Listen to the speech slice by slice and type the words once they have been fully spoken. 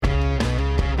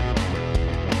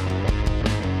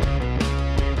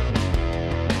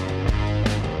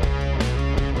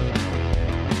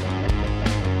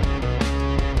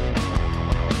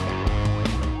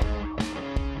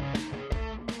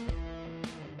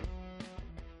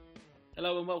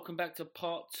Hello and welcome back to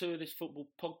part 2 of this football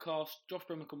podcast. Josh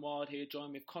Brimacombe-Ward here,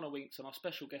 joined with Connor Winks and our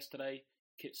special guest today,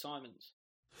 Kit Simons.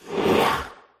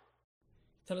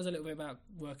 Tell us a little bit about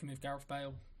working with Gareth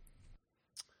Bale.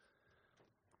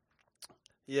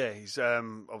 Yeah, he's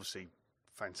obviously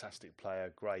fantastic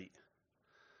player, great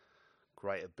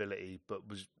ability, but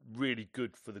was really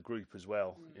good for the group as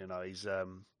well. You know, he's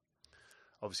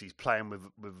obviously he's playing with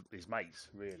his mates,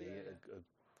 really, a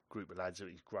group of lads that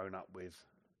he's grown up with.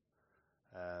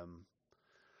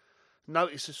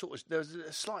 Notice there's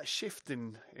a slight shift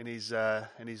in his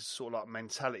sort of like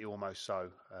mentality, almost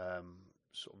so.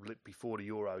 Sort of before the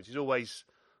Euros, he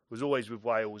was always with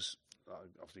Wales.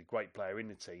 Obviously, a great player in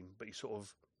the team, but he sort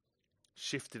of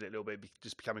shifted it a little bit,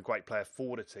 just becoming a great player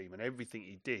for the team, and everything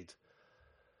he did,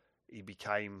 he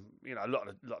became. You know, a lot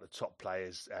of the top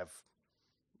players have,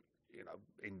 you know,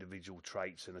 individual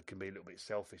traits and it can be a little bit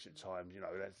selfish at times. You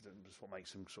know, that's what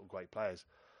makes them sort of great players.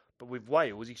 But with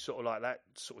Wales, he sort of like that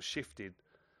sort of shifted,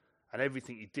 and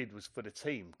everything he did was for the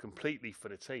team, completely for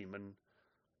the team, and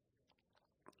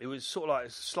it was sort of like a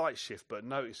slight shift, but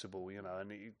noticeable, you know,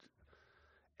 and it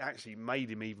actually made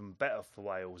him even better for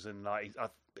Wales. And like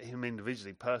him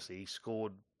individually, personally, he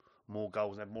scored more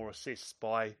goals and had more assists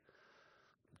by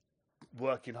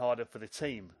working harder for the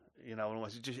team, you know, and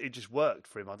almost it just worked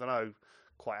for him. I don't know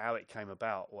quite how it came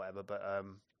about or whatever, but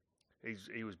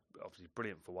he was obviously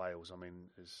brilliant for Wales. I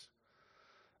mean,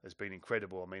 has been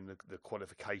incredible. I mean, the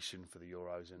qualification for the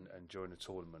Euros and during the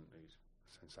tournament is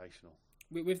sensational.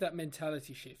 With that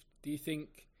mentality shift, do you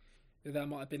think that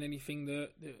might have been anything that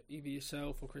either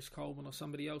yourself or Chris Coleman or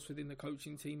somebody else within the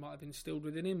coaching team might have instilled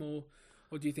within him, or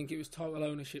do you think it was total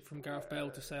ownership from Gareth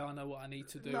Bale to say, I know what I need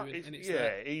to do? No,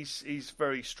 he's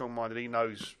very strong-minded. He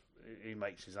knows, he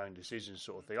makes his own decisions,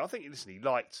 sort of thing. I think, listen, he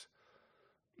liked,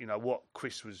 you know, what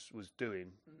Chris was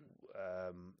doing,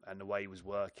 and the way he was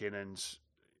working, and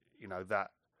you know that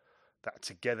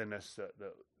togetherness that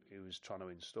he was trying to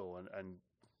install, and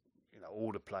you know,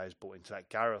 all the players bought into that.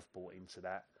 Gareth bought into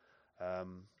that.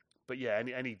 But yeah,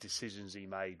 any decisions he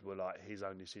made were like his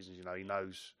own decisions. You know, he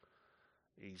knows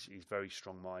he's very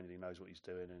strong-minded. He knows what he's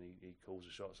doing, and he calls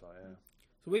the shots like yeah.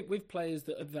 So with players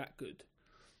that are that good,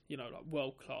 you know, like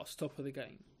world class, top of the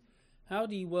game, how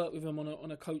do you work with them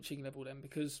on a coaching level then?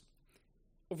 Because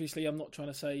obviously, I'm not trying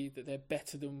to say that they're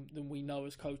better than we know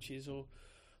as coaches or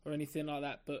anything like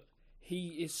that, but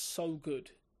he is so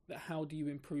good that how do you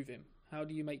improve him? How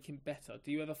do you make him better?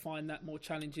 Do you ever find that more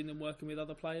challenging than working with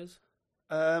other players?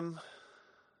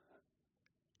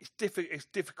 It's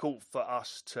difficult for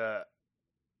us to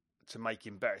make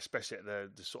him better, especially at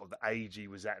the sort of the age he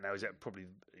was at now. He's at probably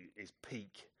his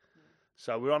peak.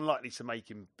 So we're unlikely to make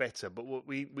him better, but what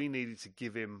we needed to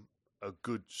give him a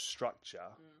good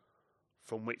structure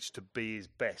from which to be his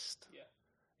best,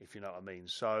 if you know what I mean.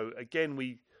 So again,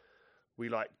 we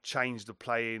like changed the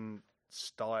playing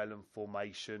style and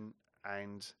formation,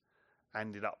 and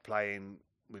ended up playing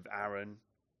with Aaron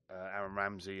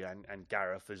Ramsey and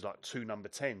Gareth as like two number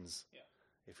 10s,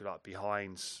 if you like,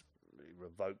 behind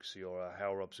Revokesy or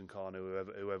Hal Robson-Kanu,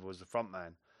 whoever was the front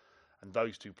man, and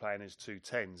those two playing as two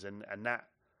 10s, and that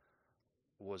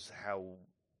was how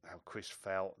Chris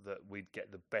felt that we'd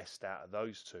get the best out of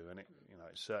those two, and it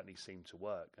certainly seemed to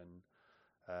work.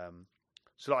 And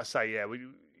so, like I say,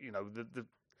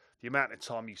 the amount of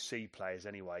time you see players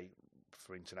anyway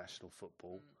for international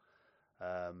football,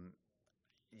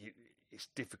 it's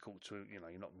difficult to,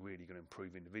 you're not really going to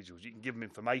improve individuals. You can give them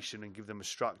information and give them a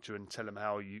structure and tell them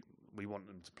how we want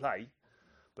them to play,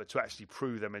 but to actually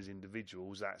prove them as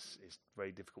individuals, it's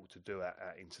very difficult to do at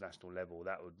international level.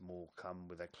 That would more come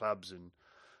with their clubs and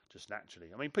just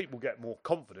naturally. I mean, people get more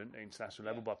confident at international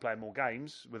level by playing more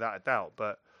games, without a doubt,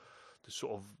 but to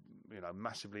sort of,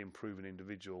 massively improve an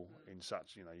individual in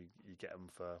such, you get them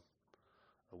for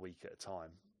a week at a time,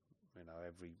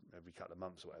 every couple of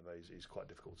months or whatever is quite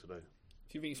difficult to do.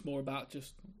 Do you think it's more about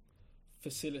just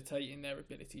facilitating their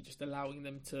ability, just allowing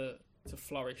them to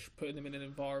flourish, putting them in an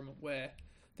environment where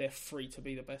they're free to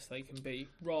be the best they can be,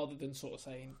 rather than sort of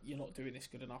saying, you're not doing this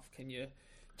good enough, can you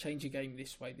change your game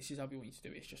this way, this is how we want you to do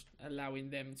it? It's just allowing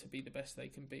them to be the best they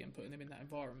can be and putting them in that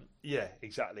environment. Yeah,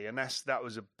 exactly. And that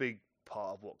was a big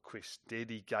part of what Chris did.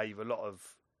 He gave a lot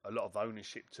of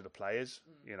ownership to the players.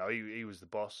 He was the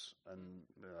boss, and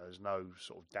there's no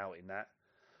sort of doubt in that.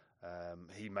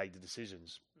 He made the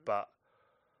decisions, but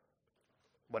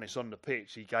when it's on the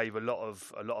pitch, he gave a lot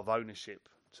of ownership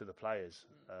to the players.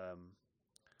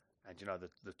 And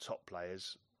the top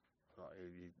players, like,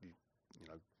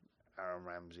 Aaron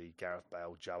Ramsey, Gareth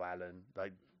Bale, Joe Allen,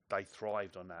 they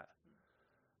thrived on that,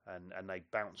 and they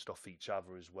bounced off each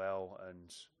other as well,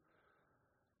 and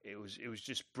it was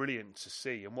just brilliant to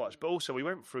see and watch. But also we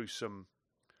went through some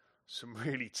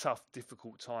really tough,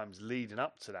 difficult times leading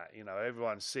up to that. You know,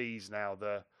 everyone sees now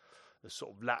the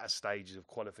sort of latter stages of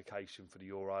qualification for the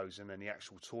Euros, and then the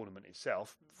actual tournament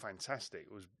itself. Fantastic.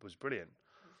 It was brilliant.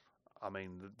 I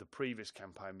mean, the previous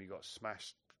campaign we got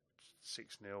smashed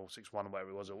 6-0, 6-1, whatever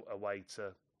it was, away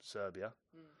to Serbia.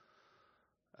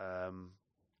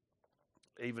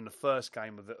 Even the first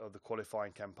game of the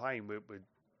qualifying campaign,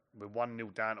 we're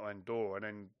 1-0 down to Andorra, and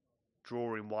then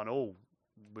drawing 1-1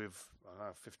 with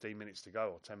 15 minutes to go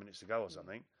or 10 minutes to go or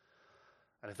something.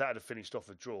 And if that had finished off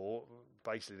a draw,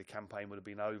 basically the campaign would have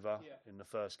been over in the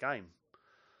first game.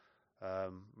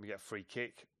 We get a free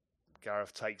kick.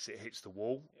 Gareth takes it, hits the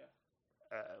wall.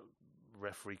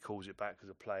 Referee calls it back because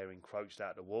a player encroached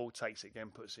out the wall, takes it again,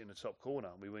 puts it in the top corner,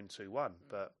 and we win 2-1.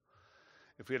 But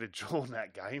if we had drawn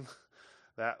that game,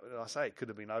 that, I say, it could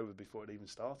have been over before it even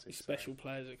started. It's special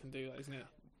players that can do that, isn't it?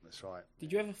 That's right.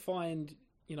 Did you ever find,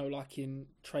 like in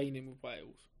training with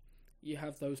Wales, you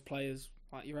have those players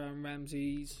like your Aaron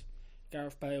Ramseys,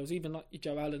 Gareth Bales, even like your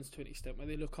Joe Allens to an extent, where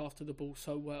they look after the ball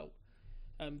so well?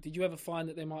 Did you ever find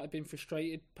that they might have been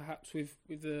frustrated, perhaps with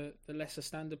the lesser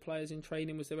standard players in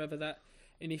training? Was there ever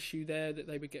an issue there that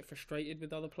they would get frustrated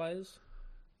with other players?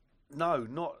 No,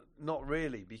 not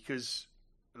really, because,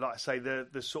 like I say,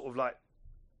 the sort of like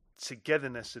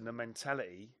togetherness and the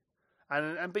mentality,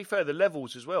 and be fair, the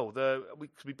levels as well.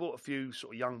 We brought a few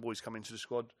sort of young boys come into the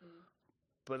squad,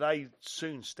 but they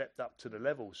soon stepped up to the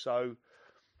level. So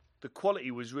the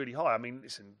quality was really high. I mean,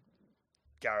 listen,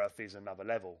 Gareth is another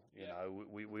level. You know,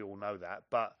 we all know that,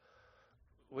 but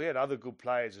we had other good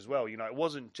players as well. You know,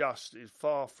 it's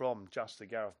far from just the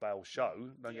Gareth Bale show.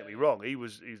 Don't get me wrong.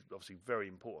 He's obviously very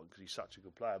important because he's such a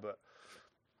good player. But,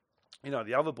 you know,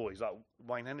 the other boys, like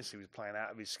Wayne Hennessy was playing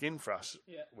out of his skin for us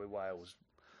with Wales.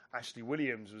 Ashley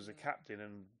Williams was the captain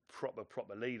and proper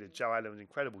leader. Joe Allen was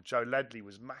incredible. Joe Ladley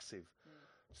was massive.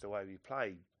 It's the way we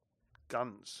played.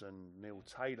 Gunts and Neil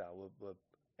Taylor were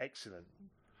excellent.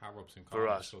 Hal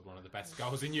Robson-Kanu scored one of the best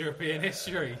goals in European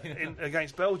history.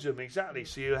 Against Belgium, exactly.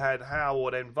 So you had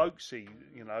Howard and Vokesy,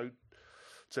 you know,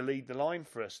 to lead the line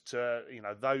for us. They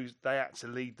had to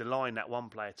lead the line, that one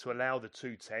player, to allow the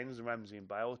 2 10s, Ramsey and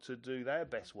Bale, to do their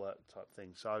best work type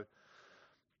thing. So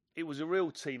it was a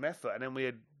real team effort. And then we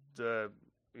had that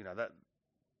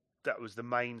was the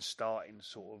main starting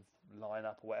sort of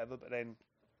lineup or whatever. But then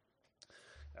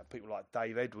people like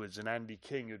Dave Edwards and Andy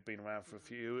King, who'd been around for a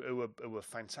few, who were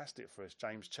fantastic for us.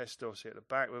 James Chester, obviously, at the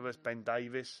back with us. Ben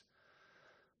Davis.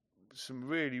 Some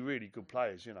really, really good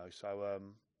players, you know. So,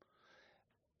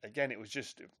 again, it was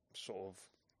just sort of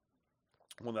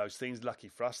one of those things. Lucky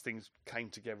for us, things came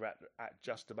together at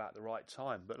just about the right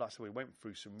time. But like I said, we went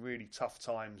through some really tough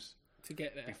times to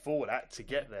get there. Before that, to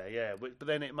get there, yeah. But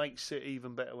then it makes it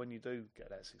even better when you do get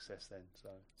that success then.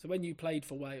 So when you played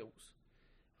for Wales,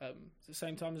 at the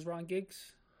same time as Ryan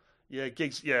Giggs? Yeah,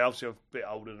 Giggs, yeah, obviously I'm a bit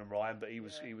older than Ryan, but he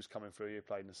was coming through, he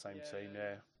played in the same team,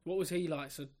 yeah. What was he like?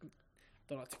 So I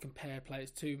don't like to compare players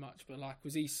too much, but like,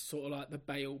 was he sort of like the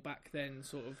Bale back then,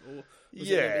 sort of, or was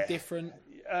it a little bit different?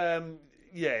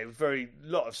 Yeah,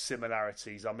 lot of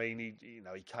similarities. I mean,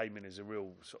 he came in as a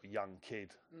real sort of young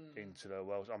kid into the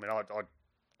world. I mean, I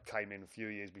came in a few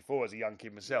years before as a young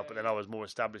kid myself, but then I was more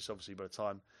established, obviously, by the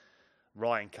time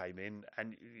Ryan came in,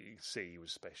 and you can see he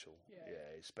was special.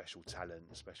 Yeah, special talent,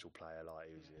 special player. Like,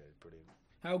 he was brilliant.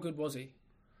 How good was he?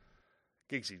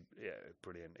 Giggsy,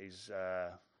 brilliant. He's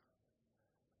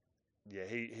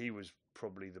he was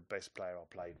probably the best player I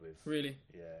played with. Really?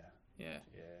 Yeah.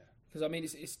 Because I mean,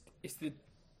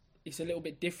 it's a little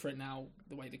bit different now,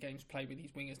 the way the game's played, with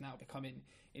these wingers now becoming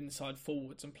inside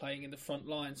forwards and playing in the front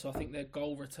line. So I think their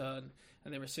goal return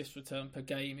and their assist return per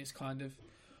game is kind of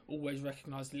always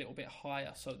recognised a little bit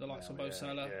higher. So the likes of Mo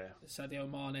Salah, Sadio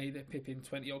Mane, they're pipping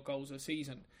 20-odd goals a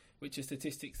season, which are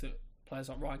statistics that players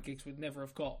like Ryan Giggs would never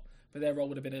have got. But their role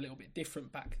would have been a little bit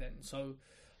different back then. So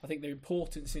I think their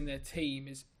importance in their team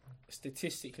is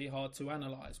statistically hard to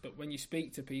analyse. But when you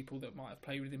speak to people that might have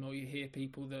played with him, or you hear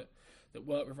people that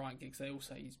work with Ryan Giggs, they all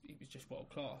say he was just world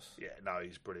class. Yeah, no,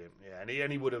 he's brilliant. Yeah,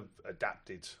 and he would have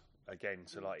adapted again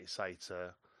to, like you say,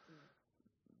 to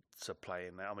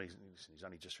playing now. I mean, he's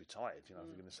only just retired. You know, if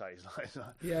you're going to say he's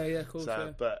like yeah, of course.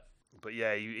 So, but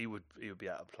yeah, he would be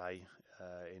able to play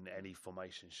in any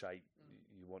formation shape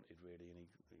you wanted, really, and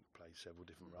he played several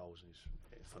different roles. And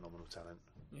he's a phenomenal talent.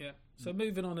 Yeah. So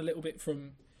moving on a little bit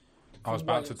from I was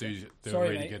about to Wales. do Sorry, a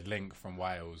really mate. good link from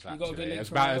Wales, You got a good actually. link It was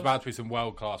from about Wales? to be some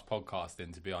world-class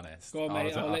podcasting, to be honest. Go on,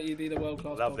 mate. I'll let you be the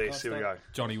world-class Love this. Here we podcaster. go.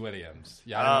 Johnny Williams.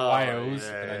 You had him at Wales,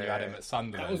 yeah, and then you had him at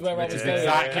Sunderland. That was where I which was is going.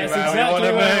 exactly That's where exactly we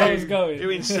want where to I be. was going.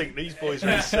 You're in sync. These boys are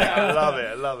in sync. I love it.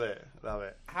 I love it. Love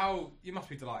it. How you must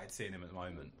be delighted seeing him at the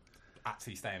moment,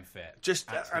 actually staying fit. Just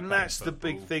actually and playing that's the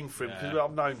football. big thing for him because Yeah.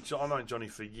 I've known Johnny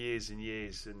for years and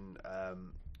years, and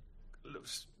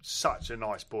looks such a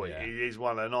nice boy. Yeah. He is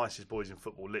one of the nicest boys in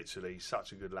football. Literally, he's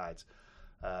such a good lad,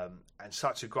 and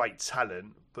such a great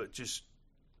talent. But just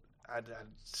had a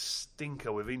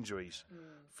stinker with injuries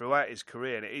throughout his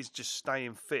career, and it is just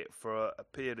staying fit for a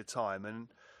period of time. And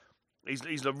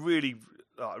he's a really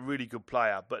good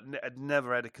player, but had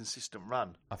never had a consistent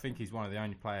run. I think he's one of the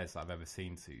only players that I've ever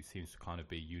seen who seems to kind of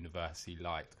be universally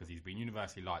liked, because he's been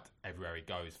universally liked everywhere he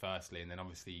goes, firstly, and then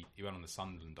obviously he went on the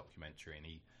Sunderland documentary and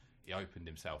he opened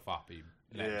himself up, he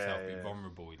let himself be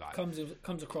vulnerable. He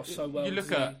Comes across so well. You look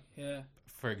doesn't at, he? Yeah.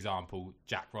 for example,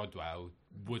 Jack Rodwell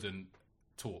wouldn't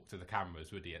talk to the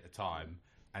cameras, would he, at the time?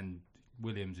 And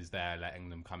Williams is there letting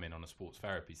them come in on a sports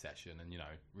therapy session and,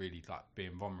 really like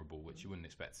being vulnerable, which you wouldn't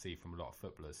expect to see from a lot of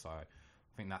footballers. So I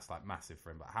think that's like massive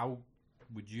for him. But how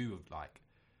would you have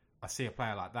I see a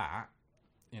player like that,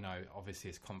 obviously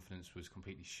his confidence was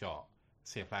completely shot.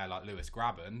 See a player like Lewis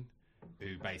Grabban,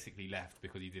 who basically left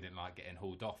because he didn't like getting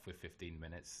hauled off with 15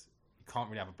 minutes. You can't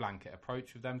really have a blanket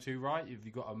approach with them two, right? Have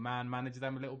you got to manage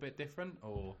them a little bit different,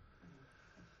 or?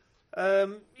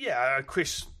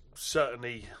 Chris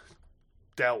certainly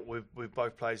dealt with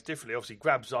both players differently. Obviously,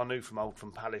 Grabs I knew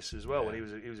from Palace as well, Yeah.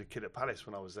 when he was a kid at Palace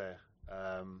when I was there.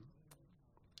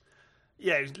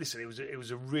 It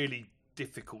was a really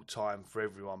difficult time for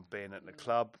everyone being at the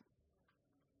club.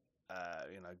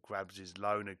 Grabs'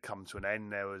 loan had come to an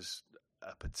end. There was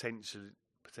a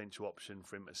potential option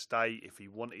for him to stay if he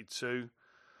wanted to.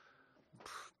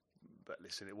 But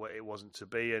listen, it wasn't to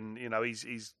be, and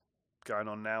he's going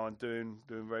on now and doing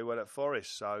very well at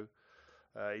Forest. So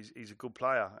he's a good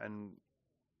player, and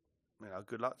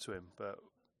good luck to him. But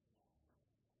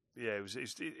yeah,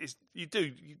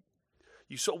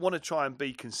 you sort of want to try and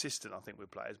be consistent, I think, with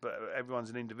players, but everyone's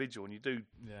an individual, and you do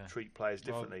treat players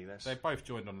differently. Well, they both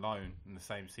joined on loan in the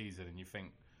same season, and you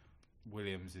think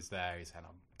Williams is there. He's saying,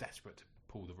 "I'm desperate to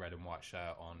pull the red and white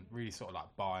shirt on," really sort of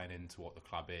like buying into what the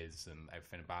club is and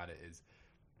everything about it is.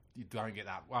 You don't get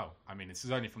that. Well, I mean, this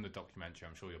is only from the documentary.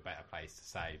 I'm sure you're better placed to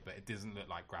say, but it doesn't look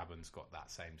like Grabban's got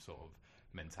that same sort of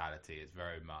mentality. It's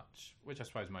very much, which I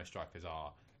suppose most strikers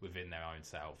are, within their own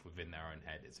self, within their own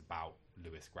head. It's about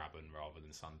Lewis Grabban rather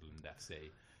than Sunderland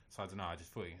FC. So I don't know. I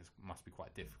just thought it must be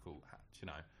quite difficult,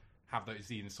 have those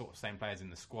even sort of same players in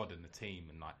the squad and the team,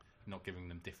 and not giving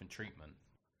them different treatment.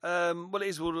 Well, it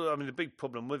is. I mean, the big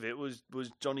problem with it was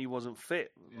Johnny wasn't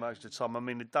fit most of the time. I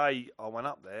mean, the day I went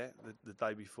up there, the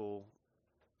day before,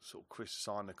 sort of Chris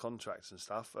signed the contracts and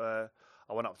stuff, I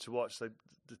went up to watch. The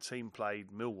team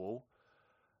played Millwall,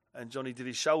 and Johnny did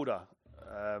his shoulder,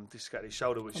 dislocated his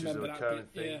shoulder, which is a recurring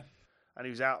thing, yeah. and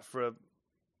he was out for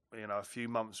a few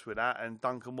months with that. And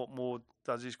Duncan Watmore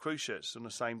does his crew shirts on the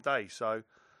same day, so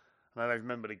I don't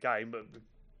remember the game, but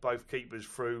both keepers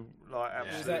threw like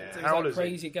absolute It was that howlers.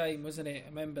 crazy game, wasn't it? I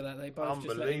remember that they both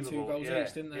just let in 2 goals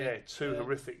each, didn't they? Yeah, two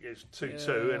horrific. It's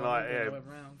 2-2, and I remember they went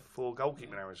round. 4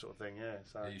 goalkeeping errors sort of thing. Yeah.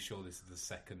 So Are you sure this is the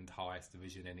second highest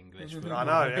division in English? I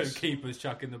know, yes. Keepers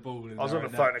chucking the ball. I was on the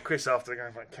phone to Chris after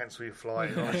going, like, cancel your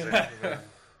flight. Honestly.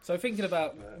 So thinking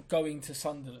about going to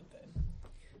Sunderland then,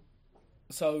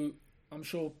 so I'm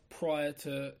sure prior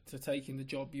to taking the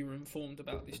job you were informed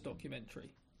about this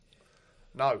documentary.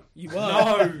 No. You were?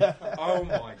 No! Oh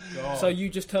my God. So you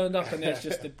just turned up and there's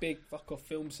just a big fuck off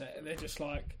film set and they're just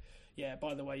like, yeah,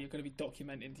 by the way, you're going to be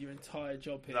documenting your entire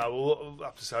job here. No,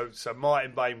 so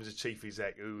Martin Bain was the chief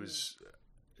exec who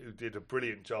did a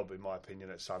brilliant job, in my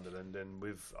opinion, at Sunderland, and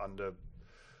under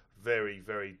very,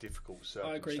 very difficult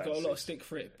circumstances. I agree, got a lot of stick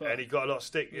for it. But And he got a lot of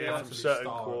stick from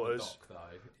certain quarters.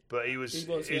 But he was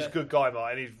a good guy,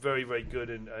 Martin. He's very, very good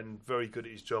and very good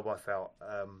at his job, I felt.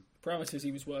 parameters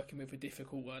he was working with were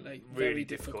difficult, weren't they? Really Very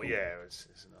difficult. Yeah, it's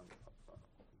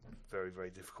very, very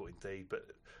difficult indeed. But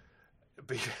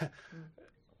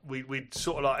we'd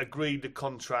sort of like agreed the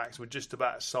contracts. We're just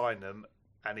about to sign them.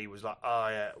 And he was like, "Oh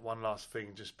yeah, one last thing,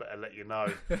 just better let you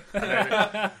know."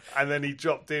 And then he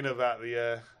dropped in about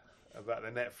the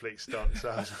Netflix stock.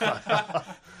 So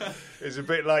it was a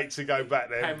bit late to go back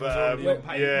then. But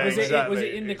yeah, was exactly,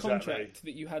 it in the contract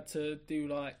that you had to do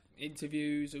like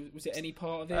interviews? Or was it any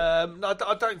part of it? No,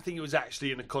 I don't think it was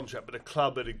actually in the contract, but the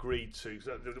club had agreed to.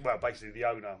 Well, basically the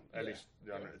owner, Ellis,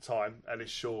 the owner at the time,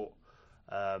 Ellis Short,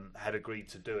 had agreed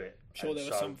to do it. I'm sure And there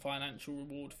was some financial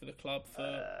reward for the club for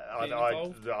getting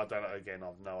involved. I don't know. Again,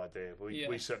 I've no idea.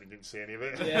 We certainly didn't see any of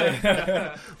it.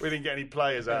 Yeah. We didn't get any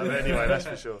players out of it anyway. That's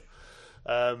for sure.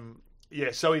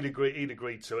 So he'd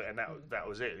agreed to it, and that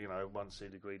was it. Once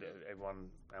he'd agreed, everyone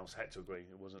else had to agree.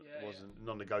 It wasn't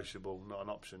non-negotiable, not an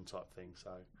option type thing.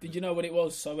 So did you know what it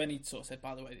was? So when he sort of said,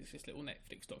 by the way, there's this little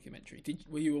Netflix documentary.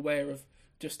 Were you aware of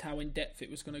just how in depth it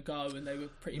was going to go, and they were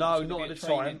pretty much not at the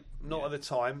time. Not at the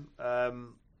time.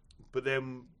 But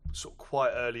then, sort of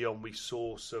quite early on, we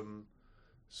saw some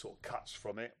sort of cuts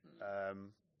from it.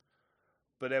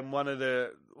 But then one of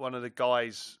the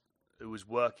guys who was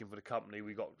working for the company,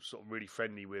 we got sort of really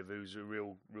friendly with, who's a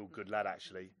real good lad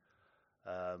actually.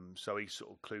 So he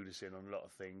sort of clued us in on a lot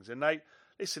of things. And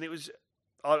it was.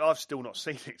 I've still not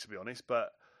seen it, to be honest,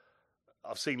 but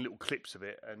I've seen little clips of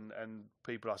it, and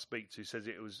people I speak to says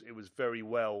it was very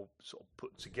well sort of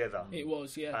put together. It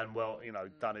was, yeah, and well,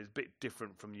 done. It's a bit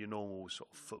different from your normal sort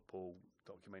of football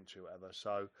documentary or whatever.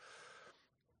 So,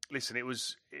 listen, it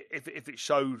was if it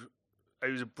showed,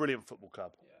 it was a brilliant football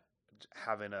club,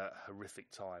 having a horrific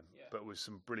time, but with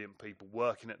some brilliant people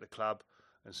working at the club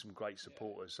and some great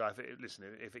supporters. So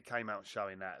if it came out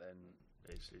showing that,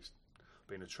 then it's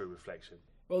been a true reflection.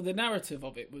 Well, the narrative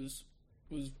of it was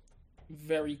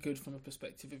very good from a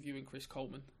perspective of you and Chris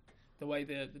Coleman. The way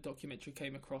the documentary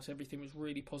came across, everything was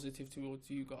really positive towards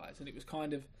you guys, and it was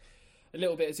kind of a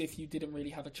little bit as if you didn't really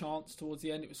have a chance towards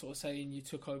the end. It was sort of saying you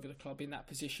took over the club in that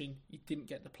position, you didn't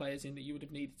get the players in that you would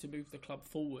have needed to move the club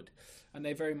forward, and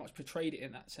they very much portrayed it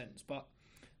in that sense. But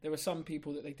there were some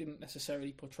people that they didn't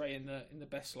necessarily portray in the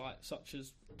best light, such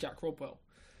as Jack Rodwell.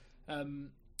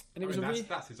 And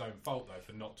that's his own fault though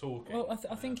for not talking. Well,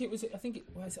 I think it's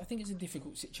a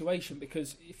difficult situation,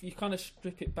 because if you kind of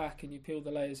strip it back and you peel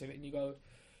the layers of it and you go,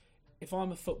 if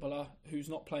I'm a footballer who's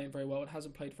not playing very well and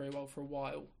hasn't played very well for a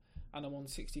while, and I'm on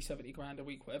 60-70 grand a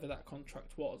week, whatever that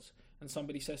contract was, and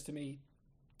somebody says to me,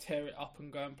 tear it up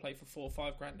and go and play for 4 or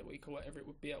 5 grand a week or whatever it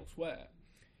would be elsewhere,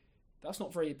 that's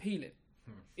not very appealing.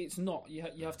 It's not. You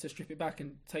have to strip it back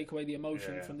and take away the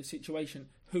emotion from the situation.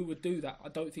 Who would do that? I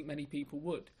don't think many people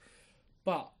would.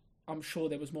 But I'm sure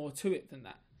there was more to it than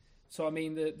that. So, I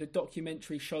mean, the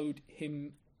documentary showed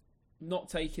him not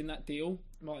taking that deal,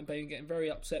 Martin Bain getting very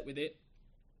upset with it.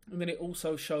 And then it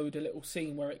also showed a little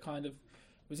scene where it kind of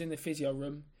was in the physio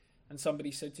room, and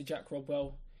somebody said to Jack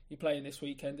Rodwell, "You're playing this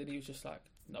weekend?" And he was just like,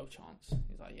 "No chance."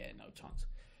 He's like, "Yeah, no chance."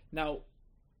 Now,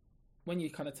 when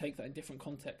you kind of take that in different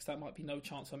context, that might be no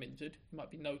chance I'm injured. It might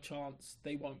be no chance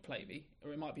they won't play me,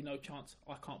 or it might be no chance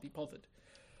I can't be bothered.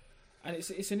 And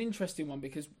it's an interesting one,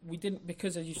 because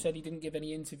as you said, he didn't give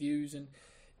any interviews, and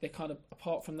they kind of,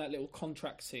 apart from that little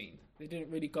contract scene, they didn't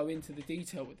really go into the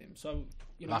detail with him. So,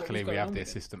 luckily we have the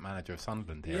assistant manager of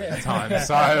Sunderland here at the time,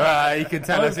 so he can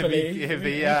tell us if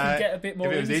he get a bit more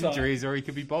if it was insight. Injuries, or he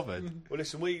could be bothered. Well,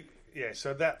 listen,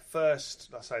 so that first,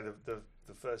 let's say the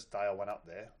first day I went up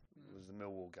there was the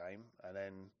Millwall game, and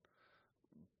then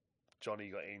Johnny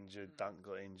got injured, Dunk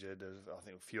got injured. There was, I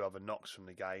think, a few other knocks from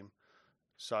the game.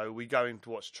 So we go in to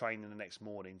watch training the next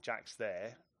morning. Jack's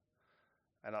there,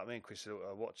 and me and Chris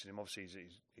are watching him. Obviously,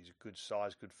 he's a good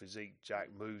size, good physique. Jack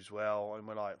moves well, and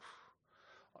we're like,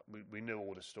 we knew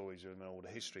all the stories and all the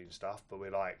history and stuff, but we're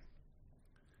like,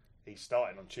 he's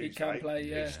starting on Tuesday. He can play,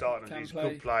 yeah. He's starting. He's a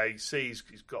good player.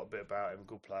 He's got a bit about him. A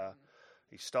good player.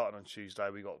 He's starting on Tuesday.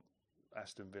 We got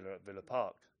Aston Villa at Villa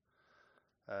Park,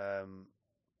 and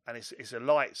it's a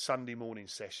light Sunday morning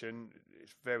session.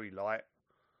 It's very light.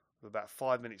 With about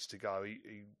 5 minutes to go,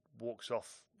 he walks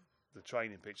off the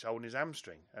training pitch holding his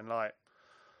hamstring, and like,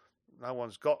 no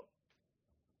one's got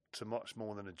to much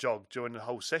more than a jog during the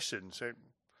whole session. So,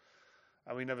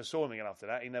 and we never saw him again after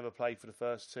that. He never played for the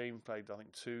first team. Played, I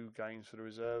think, 2 games for the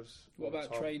reserves. What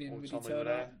about training? Would he turn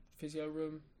up? Physio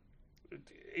room?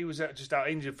 He was just out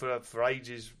injured for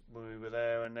ages when we were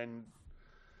there, and then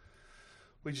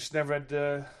we just never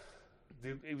had.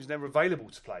 He was never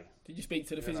available to play. Did you speak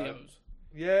to the physios?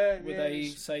 Yeah. Were they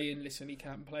saying, "Listen, he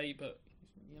can play, but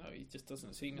he just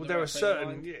doesn't seem"? Well, there are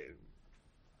certain. Yeah,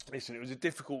 listen, it was a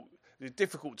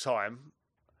difficult time,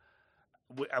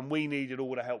 and we needed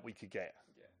all the help we could get,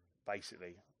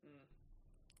 basically.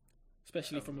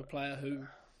 Especially from a player who,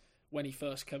 when he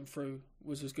first came through,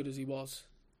 was as good as he was.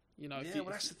 Well,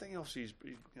 that's the thing. Obviously, he's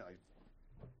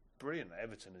brilliant at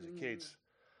Everton as a kid.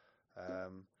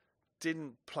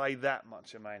 Didn't play that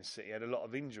much at Man City. Had a lot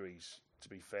of injuries. To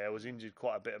be fair, was injured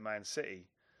quite a bit at Man City,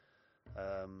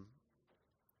 and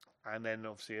then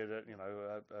obviously had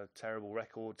a terrible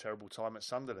record, terrible time at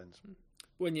Sunderland.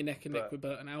 When you're neck and neck with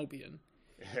Burton Albion,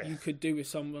 you could do with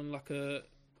someone like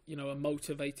a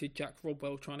motivated Jack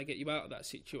Rodwell trying to get you out of that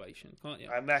situation, can't you?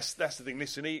 And that's the thing.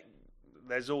 Listen,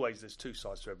 there's two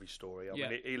sides to every story. I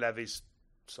mean, he'll have his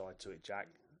side to it, Jack.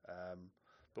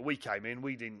 But we came in,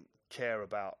 we didn't care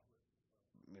about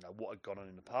what had gone on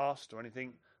in the past or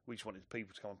anything. We just wanted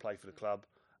people to come and play for the club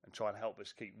and try and help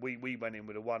us keep. We went in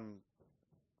with a one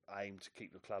aim to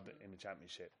keep the club in the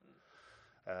Championship.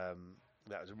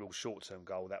 That was a real short-term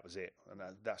goal. That was it, and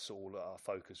that's all that our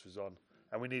focus was on.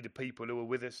 And we needed people who were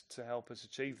with us to help us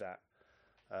achieve that.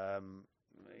 And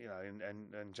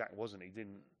Jack wasn't. He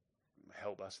didn't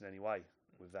help us in any way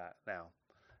with that. Now,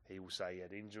 he will say he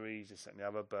had injuries, this, that, and the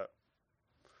other, but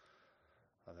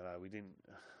I don't know. We didn't.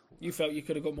 You felt you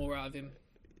could have got more out of him.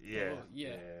 Yeah.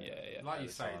 Like you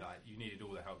say, you needed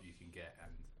all the help you can get,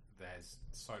 and there's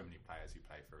so many players who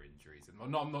play through injuries.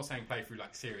 And I'm not saying play through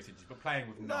serious injuries, but playing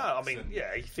with knocks. No, I mean,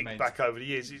 you think back over the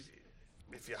years,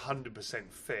 if you're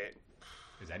 100% fit.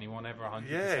 Is anyone ever 100%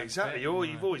 Yeah, exactly. fit?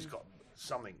 You've always got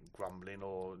something grumbling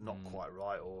or not quite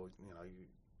right, or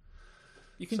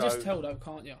You can just tell though,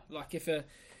 can't you? Like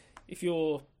if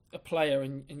you're a player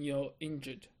and you're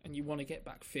injured and you want to get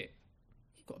back fit,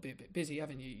 you've got to be a bit busy,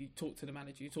 haven't you? You talk to the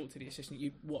manager, you talk to the assistant,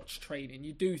 you watch training,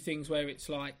 you do things where it's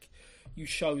like you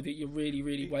show that you're really,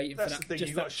 really waiting for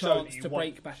that chance to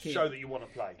break back in. Show that you want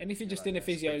to play. And if you're just in a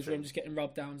physio's room, just getting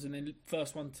rub downs, and then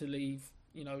first one to leave,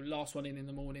 last one in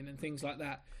the morning, and things like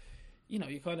that, you're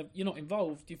not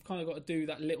involved. You've kind of got to do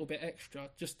that little bit extra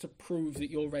just to prove that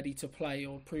you're ready to play,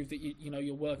 or prove that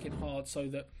you're working hard, so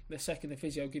that the second the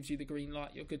physio gives you the green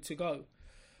light, you're good to go.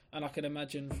 And I can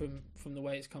imagine from the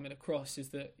way it's coming across is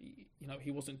that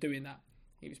he wasn't doing that.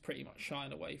 He was pretty much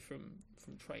shying away from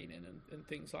training and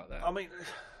things like that. I mean,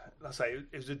 like I say,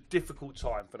 it was a difficult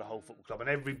time for the whole football club, and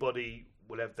everybody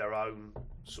will have their own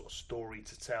sort of story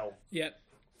to tell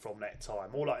from that time.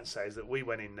 All I can say is that we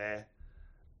went in there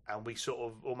and we sort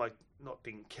of almost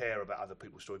didn't care about other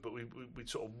people's story, but we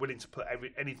sort of willing to put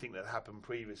anything that happened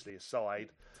previously aside,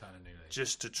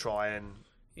 just to try and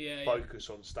focus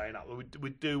on staying up.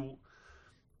 We'd do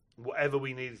whatever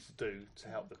we needed to do to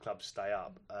help the club stay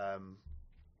up.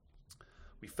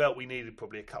 We felt we needed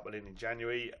probably a couple in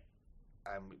January,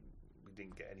 and we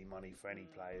didn't get any money for any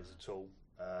players at all.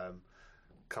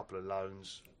 Couple of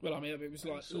loans. Well, I mean, it was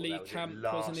like Lee Camp,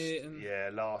 wasn't it?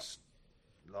 And last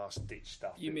ditch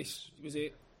stuff. You missed. Was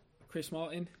it Chris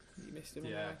Martin? You missed him.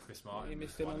 Chris Martin. You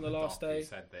missed him on the last day. He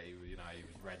said that he was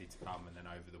ready to come, and then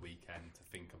over the weekend to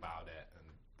think about it, and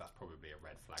that's probably a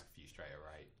red flag for you straight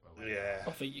away.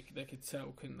 I think they could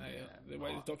tell, couldn't they? The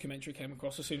way the documentary came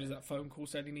across, as soon as that phone call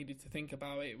said he needed to think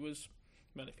about it, it was,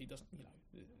 well, if he doesn't,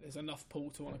 there's enough pull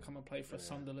to want to come and play for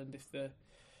Sunderland if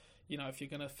if you're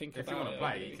going to think about it. If you want to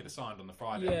play, he could have signed on the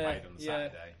Friday and played on the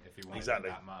Saturday if he wanted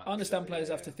that much. I understand players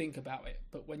have to think about it,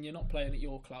 but when you're not playing at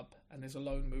your club and there's a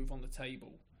loan move on the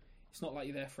table, it's not like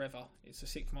you're there forever. It's a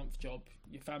 6-month job.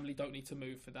 Your family don't need to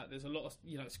move for that. There's a lot of,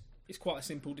 it's quite a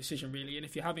simple decision, really. And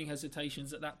if you're having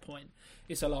hesitations at that point,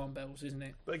 it's alarm bells, isn't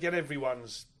it? But again,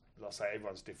 everyone's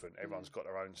different. Everyone's got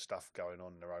their own stuff going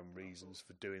on, their own reasons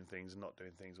for doing things and not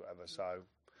doing things, whatever. So,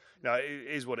 it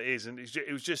is what it is. And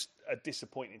it was just a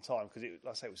disappointing time because, it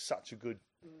was such a good,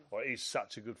 or it is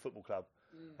such a good football club.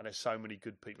 And there's so many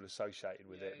good people associated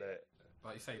with it that...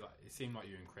 Like you say, it seemed like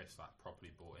you and Chris properly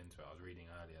bought into it. I was reading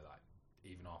earlier,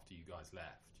 even after you guys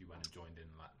left, you went and joined in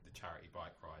the charity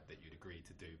bike ride that you'd agreed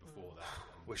to do before that.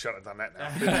 We shouldn't have done that now.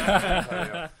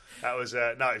 That was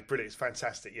it was brilliant. It's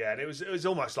fantastic, and it was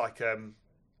almost like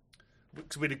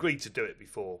because we'd agreed to do it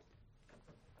before,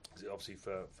 obviously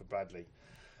for Bradley,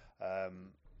 but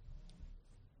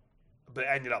it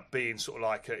ended up being sort of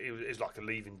like it was like a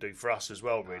leaving do for us as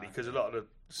well, really, because a lot of the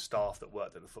staff that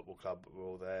worked at the football club were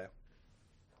all there.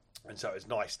 And so it's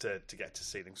nice to get to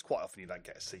see things. Quite often you don't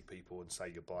get to see people and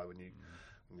say goodbye when you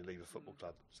leave a football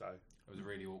club. So it was a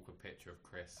really awkward picture of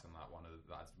Chris and one of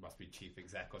that must be chief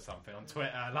exec or something on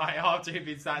Twitter. After he'd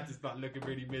been sad, just looking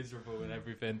really miserable and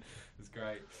everything. It was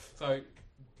great. So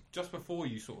just before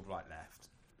you sort of left,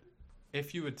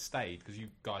 if you had stayed, because you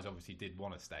guys obviously did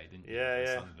want to stay, didn't you?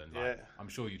 Sunderland, I'm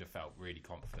sure you'd have felt really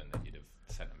confident that you'd have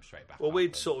sent them straight back. Well,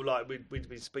 we'd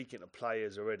been speaking to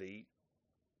players already.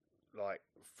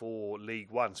 For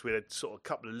League One, so we had sort of a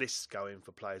couple of lists going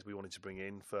for players we wanted to bring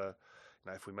in for,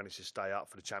 if we managed to stay up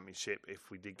for the Championship,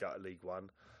 if we did go to League One,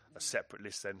 a separate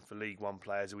list then for League One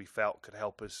players who we felt could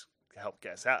help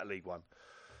get us out of League One.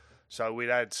 So we'd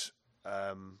had,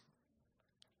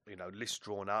 lists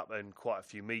drawn up and quite a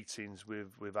few meetings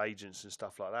with agents and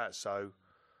stuff like that. So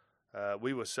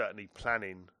we were certainly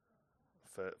planning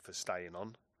for staying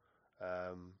on.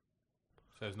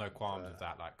 So there's no qualms with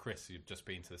that. Like Chris, you'd just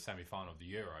been to the semi-final of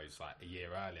the Euros like a year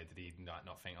earlier. Did he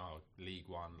not think, League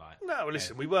One? Like, no, well,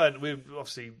 listen, we were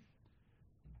obviously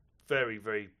very,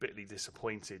 very bitterly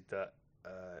disappointed that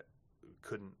we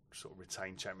couldn't sort of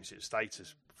retain Championship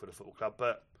status for the football club.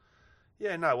 But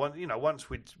yeah, no, once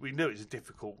we knew it was a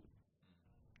difficult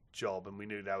job, and we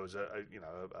knew there was a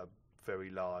very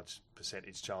large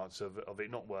percentage chance of it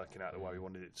not working out the way we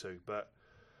wanted it to. But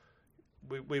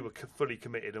we were fully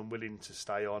committed and willing to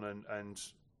stay on, and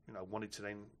wanted to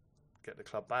then get the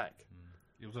club back.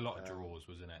 It was a lot of draws,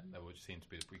 wasn't it? There would seem to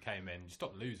be. We came in, you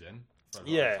stopped losing for a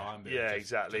lot of time. But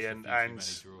Exactly. Just And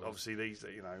obviously these,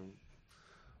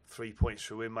 3 points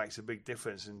for a win makes a big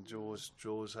difference, and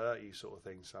draws hurt you, sort of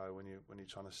thing. So when you're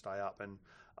trying to stay up, and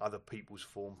other people's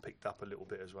form picked up a little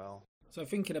bit as well. So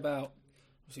thinking about,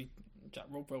 obviously Jack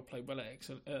Rodwell played well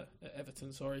at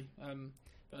Everton.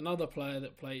 But another player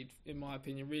that played, in my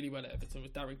opinion, really well at Everton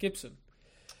was Darren Gibson.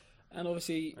 And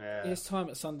obviously his time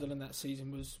at Sunderland that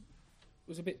season was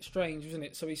a bit strange, wasn't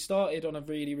it? So he started on a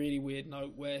really, really weird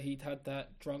note where he'd had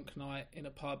that drunk night in a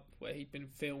pub where he'd been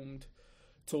filmed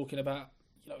talking about,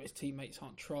 his teammates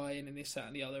aren't trying and this, that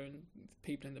and the other, and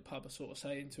people in the pub are sort of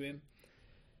saying to him,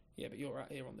 yeah, but you're out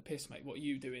here on the piss, mate, what are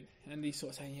you doing? And he's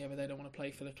sort of saying, yeah, but they don't want to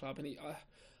play for the club. And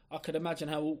I could imagine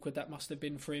how awkward that must have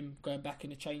been for him going back in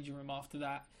the changing room after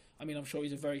that. I mean, I'm sure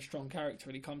he's a very strong character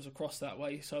and he comes across that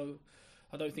way, so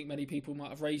I don't think many people might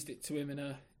have raised it to him in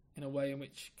a way in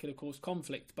which could have caused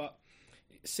conflict. But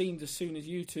it seemed as soon as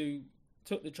you two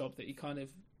took the job that he kind of,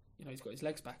 he's got his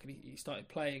legs back and he started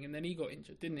playing, and then he got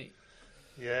injured, didn't he?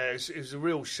 Yeah, it was a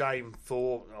real shame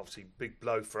for, obviously, big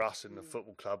blow for us in the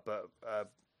football club, but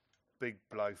big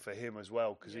blow for him as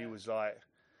well, because he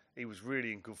was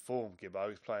really in good form, Gibbo. He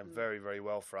was playing very, very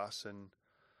well for us, and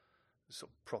sort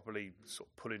of properly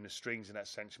pulling the strings in that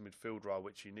central midfield role,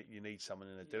 which you need someone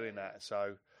in there doing that.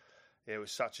 So it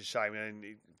was such a shame, and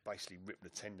he basically ripped the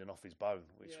tendon off his bone,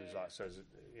 which was like, so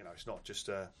it's not just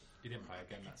he didn't play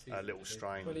again that season, a little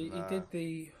strain. Well, he did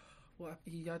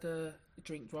he had a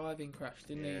drink driving crash,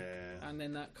 didn't he? And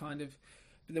then that kind of,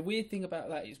 the weird thing about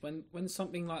that is when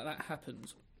something like that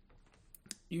happens,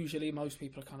 usually most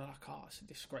people are kind of like, it's a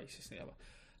disgrace, isn't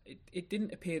it? It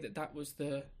didn't appear that was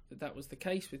the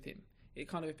case with him. It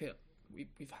kind of appeared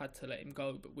we've had to let him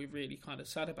go, but we're really kind of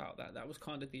sad about that. That was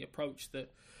kind of the approach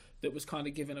that was kind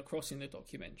of given across in the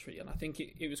documentary, and I think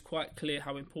it was quite clear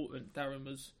how important Darren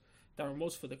was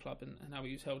for the club, and how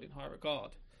he was held in high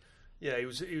regard. Yeah, he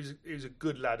was a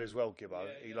good lad as well, Gibbo.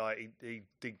 He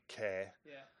did care,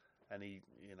 and he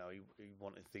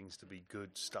wanted things to be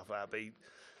good, stuff like that. But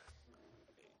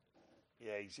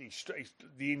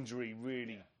the injury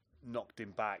really knocked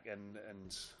him back, and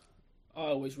I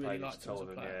always really liked him as a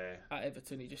player. At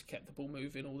Everton, he just kept the ball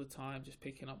moving all the time, just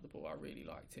picking up the ball. I really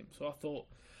liked him. So I thought,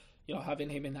 having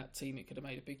him in that team, it could have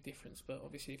made a big difference. But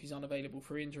obviously, if he's unavailable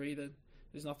for injury, then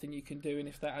there's nothing you can do. And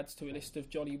if that adds to a list of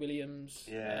Johnny Williams,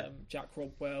 Jack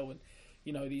Rodwell, and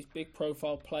these big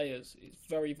profile players, it's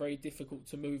very, very difficult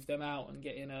to move them out and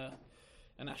get in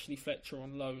an Ashley Fletcher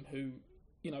on loan, who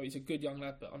he's a good young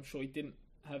lad, but I'm sure he didn't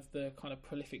have the kind of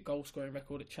prolific goal scoring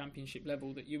record at Championship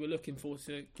level that you were looking for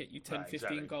to get you 10,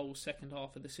 15 goals second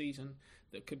half of the season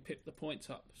that could pip the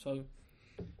points up. So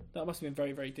that must have been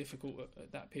very, very difficult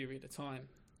at that period of time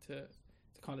to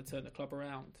kind of turn the club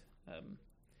around.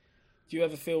 Do you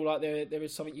ever feel like there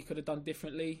is something you could have done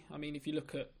differently? I mean, if you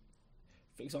look at,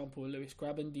 for example, Lewis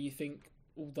Grabban, do you think,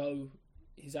 although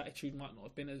his attitude might not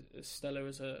have been as stellar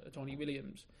as a Johnny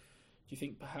Williams, do you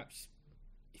think perhaps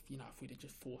if we'd have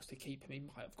just forced to keep him, he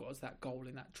might have got us that goal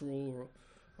in that draw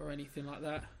or anything like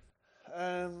that?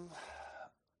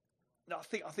 No, I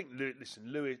think Lewis.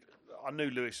 I knew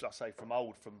Lewis, like I say, from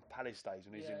Palace days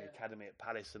when he was in the academy at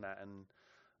Palace and that, and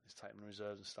he's taken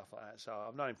reserves and stuff like that. So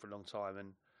I've known him for a long time,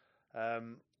 and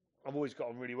I've always got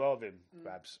on really well with him,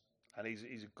 Babs. And he's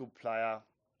a good player.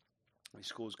 He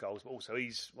scores goals, but also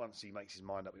once he makes his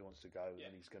mind up, he wants to go,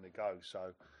 and he's going to go.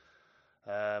 So.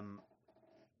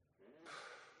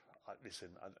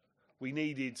 We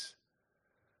needed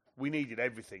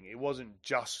everything. It wasn't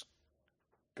just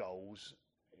goals.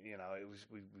 It was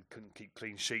we couldn't keep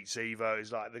clean sheets either. It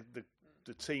was like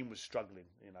the team was struggling.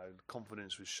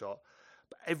 Confidence was shot.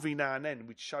 But every now and then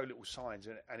we'd show little signs,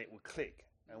 and it would click,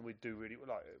 and we'd do really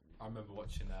like. I remember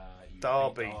watching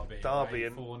Derby,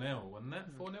 and 4-0, wasn't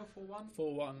it? 4-0, 4-1,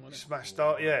 4-1, wasn't it? Smashed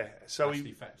Derby, yeah. So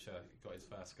Ashley Fletcher got his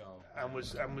first goal, and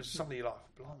was suddenly like,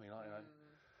 blimey,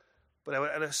 But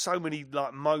there were so many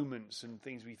moments and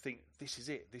things we think, this is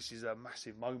it. This is a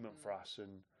massive moment for us,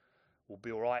 and we'll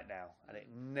be all right now. And it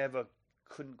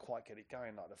couldn't quite get it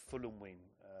going. Like the Fulham win,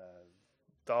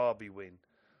 Derby win,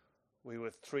 we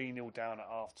were 3-0 down at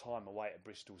half time away at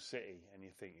Bristol City, and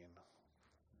you're thinking,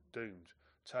 doomed.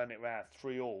 Turn it round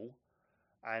 3-3,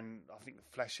 and I think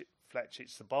Fletch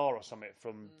hits the bar or something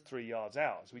from 3 yards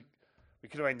out. So we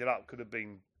could have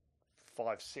been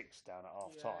 5-6 down at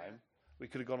half time. We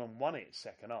could have gone and won it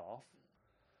second half.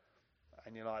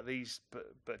 And you're like,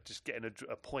 but just getting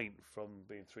a point from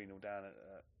being 3-0 down at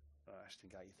Ashton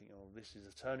Gate, you think, this is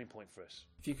a turning point for us.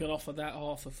 If you can offer that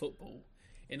half of football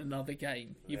in another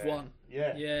game, you've won.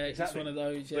 Yeah, exactly. It's one of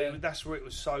those. Yeah, but that's where it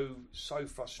was so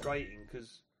frustrating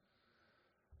because,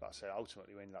 like I said,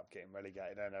 ultimately we ended up getting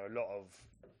relegated, and there are a lot of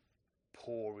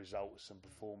poor results and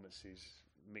performances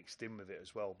mixed in with it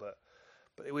as well. But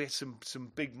we had some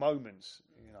big moments,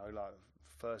 like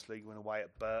first league win away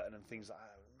at Burton and things like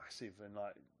that, massive, and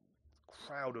like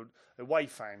crowded away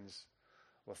fans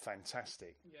were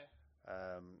fantastic. Yeah,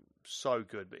 so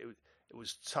good, but it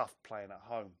was tough playing at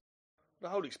home. The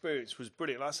whole experience was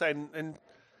brilliant, like I say, and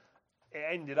it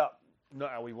ended up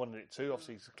not how we wanted it to.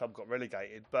 Obviously, the club got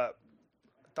relegated, but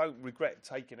I don't regret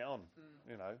taking it on.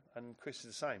 And Chris is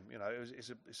the same.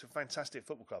 It's a fantastic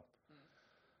football club.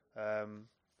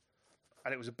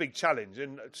 And it was a big challenge,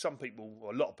 and a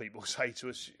lot of people say to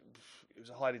us, it was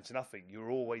a hiding to nothing.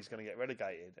 You're always going to get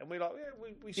relegated, and we're like,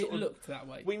 we sort of looked that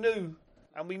way. We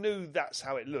knew that's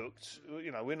how it looked.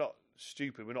 We're not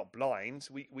stupid. We're not blind.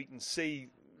 We can see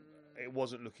it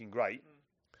wasn't looking great,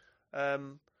 but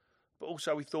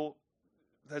also we thought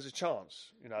there's a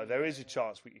chance. There is a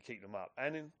chance we could keep them up,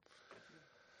 and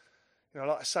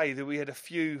like I say, that we had a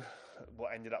few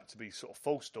what ended up to be sort of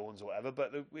false dawns or whatever,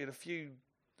 but we had a few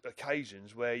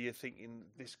occasions where you're thinking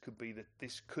this could be the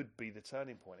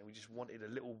turning point, and we just wanted a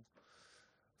little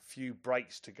few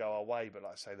breaks to go our way. But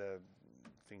like I say, the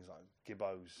things like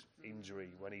Gibbo's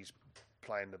injury when he's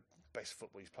playing the best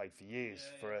football he's played for years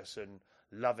for us and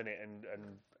loving it and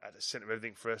at the centre of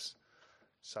everything for us,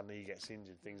 suddenly he gets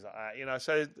injured, things like that.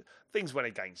 So things went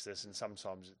against us, and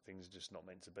sometimes things are just not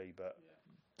meant to be. But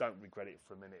don't regret it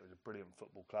for a minute. It was a brilliant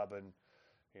football club, and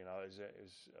it was a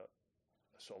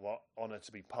sort of honour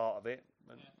to be part of it.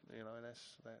 And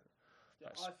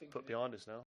that's put behind us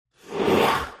now.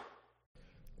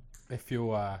 If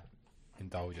you'll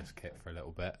indulge us, Kit, for a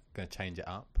little bit, going to change it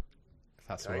up, if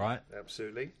that's all right.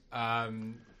 Absolutely. Got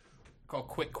a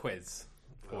quick quiz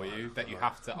for you that you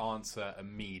have to answer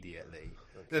immediately.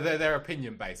 Okay. They're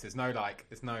opinion based. There's no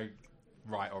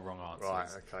right or wrong answers. Right,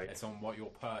 okay. It's on what your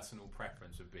personal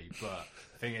preference would be. But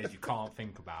the thing is, you can't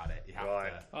think about it. You have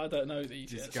to. I don't know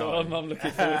these yet, so I'm looking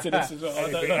forward to this as well.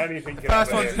 Anything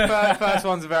first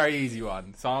one's a very easy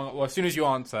one. So as soon as you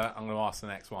answer, I'm going to ask the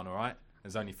next one, all right?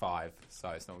 There's only 5, so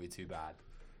it's not going to be too bad.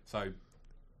 So,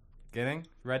 Gidding,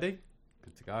 ready?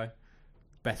 Good to go.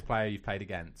 Best player you've played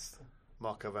against?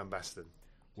 Marco van Basten.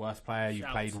 Worst player you've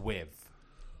played with?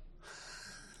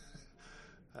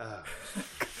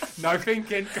 No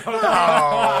thinking. Come on,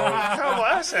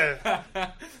 that's it.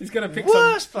 He's going to pick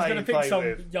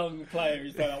some young player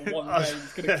who's played like one game.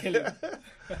 He's going to kill him.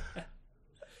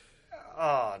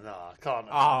 Oh no, I can't.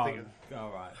 All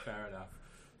right, fair enough.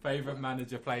 Favourite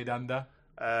manager played under?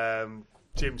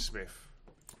 Jim Smith.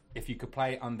 If you could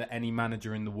play under any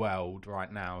manager in the world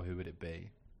right now, who would it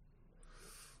be?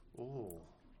 Ooh.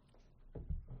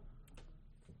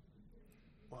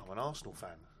 Well, I'm an Arsenal fan.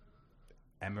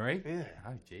 Emery? Yeah.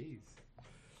 Oh, jeez.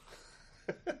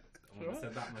 I would have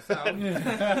said that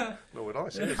myself. Nor would I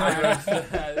say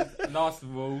it. Last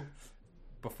of all,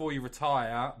 before you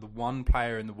retire, the one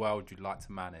player in the world you'd like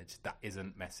to manage that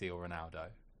isn't Messi or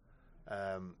Ronaldo?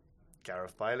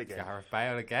 Gareth Bale again. Gareth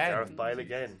Bale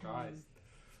again.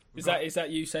 Is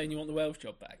that you saying you want the Welsh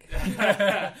job back?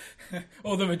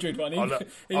 Or the Madrid one? I'll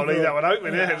leave that one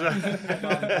open,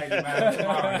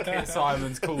 Kit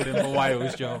Simon's called him for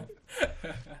Wales job.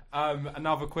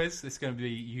 Another quiz. This is going to be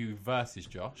you versus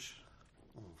Josh.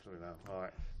 All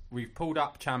right. We've pulled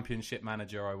up Championship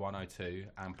Manager 0102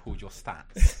 and pulled your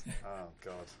stats. Oh,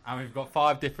 God. And we've got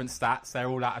 5 different stats. They're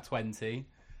all out of 20.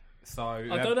 So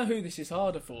I don't know who this is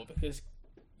harder for, because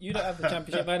you don't have the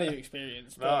Championship Manager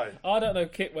experience. But no. I don't know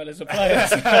Kit well as a player.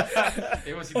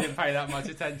 He obviously didn't pay that much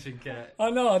attention, Kit.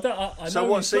 I know. I so know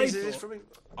what season is this for me?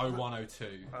 0102.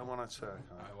 0102. Okay.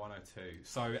 0102.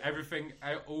 So everything,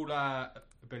 all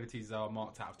abilities are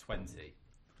marked out of 20.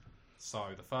 So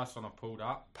the first one I pulled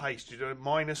up. Pace, do you do a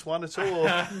 -1 at all?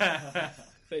 Or?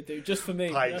 They do, just for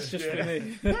me. Pace, that's just for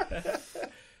me.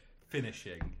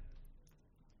 Finishing.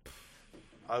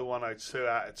 0102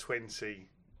 out of 20.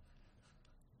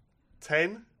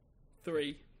 10?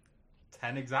 3.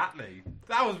 10 exactly.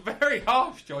 That was very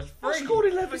harsh, Josh. 3. I scored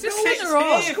 11 goals.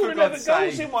 I scored 11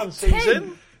 goals in one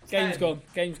season. Game's gone.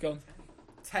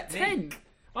 10.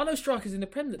 I know strikers in the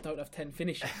Prem that don't have 10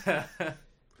 finishes.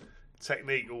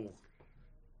 Technique,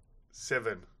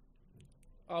 7.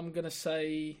 I'm going to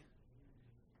say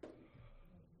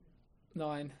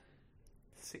 9.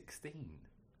 16.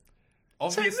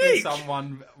 Obviously, Technique.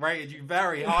 someone rated you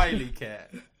very highly,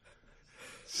 Kit.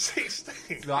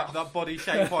 16. That body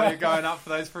shape while you're going up for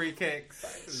those free kicks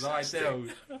is ideal.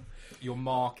 You're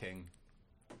marking.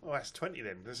 Oh, that's 20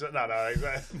 then. No.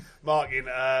 Marking,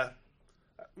 well,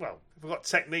 if I've got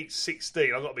technique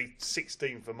 16, I've got to be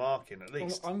 16 for marking at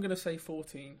least. I'm going to say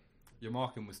 14. Your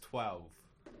marking was 12.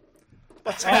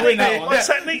 My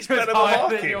technique's better than Higher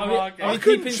than marking. your Are we- marking. are I we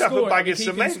couldn't keeping chuck score? a bag Are of we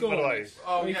keeping cement, score? by the way.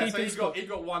 Oh We yeah, keep so in you score.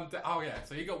 got one.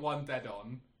 So you got one dead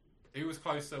on. Who was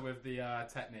closer with the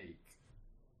technique?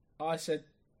 I said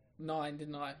 9,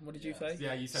 didn't I? What did you say?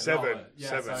 Yeah, you said 7. lower. Yeah,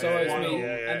 7. So it's one me, all.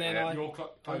 and then yeah. You're I'm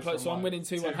close close, so on I'm one. winning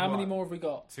 2-1. How many more have we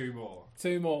got? 2 more.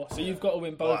 2 more. So you've got to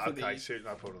win both Right, of okay, these. shoot,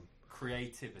 no problem.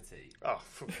 Creativity. Oh,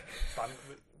 fun.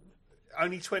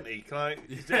 Only 20. Can I?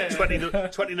 Yeah.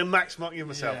 20 the max mark give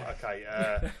myself. Yeah.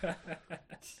 Okay.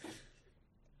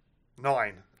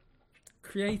 9.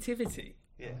 Creativity.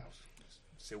 Yeah,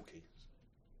 silky.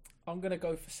 I'm going to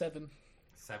go for 7.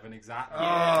 7 exactly.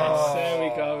 Yes, there we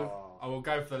go. I will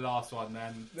go for the last one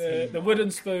then. The Teamwork.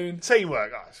 wooden spoon.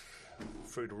 Teamwork. Oh, it's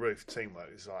through the roof.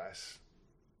 Teamwork is like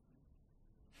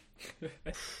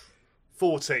that's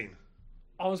 14.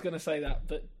 I was going to say that,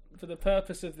 but for the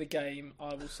purpose of the game,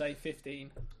 I will say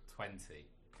 15. 20.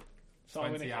 So I'm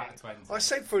 20 gonna- out of 20. I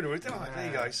said through the roof, didn't I? There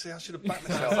you go. See, I should have backed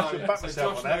So, myself. I should have backed so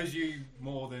myself Josh on that. knows you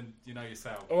more than you know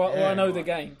yourself. Or I Yeah, know right. the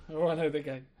game. Or I know the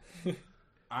game.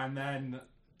 And then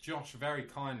Josh very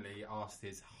kindly asked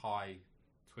his high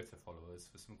Twitter followers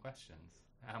for some questions.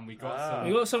 And we got some.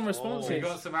 We got some responses. We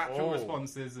got some actual Oh.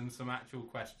 responses and some actual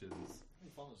questions.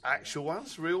 Actual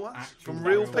ones, real ones, Actual from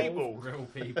real ones. people. Real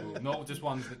people, not just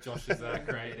ones that Josh has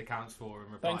created accounts for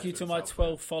and replied Thank you to my himself.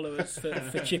 12 followers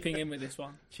for chipping in with this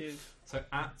one. Cheers. So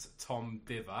at Tom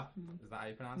Diver, is that how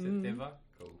you pronounce it? Diver?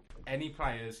 Cool. Any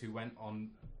players who went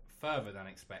on further than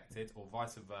expected, or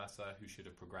vice versa, who should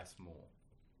have progressed more?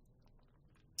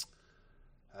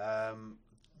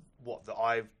 What that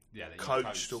I've Yeah, that you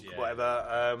coached or yeah.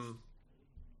 whatever.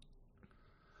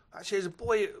 Actually, there's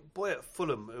a boy at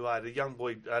Fulham who had a young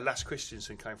boy, Lass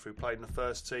Christensen, came through, played in the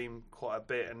first team quite a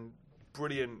bit, and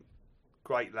brilliant,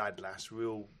 great lad, Lass,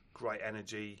 real great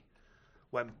energy.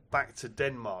 Went back to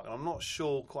Denmark, and I'm not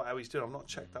sure quite how he's doing. I've not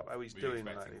checked up how he's Were you doing.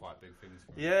 expecting lately. quite big things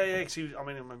from him? Yeah, because I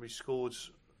remember he scored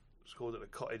at the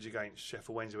Cottage against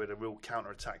Sheffield Wednesday with a real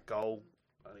counter-attack goal,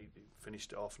 and he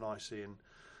finished it off nicely and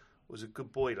was a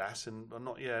good boy, Lass. And I'm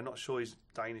not sure he's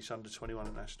Danish under-21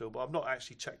 international, but I've not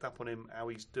actually checked up on him how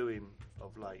he's doing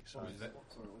of late. So What was it?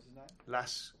 Sorry, what's his name?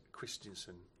 Lass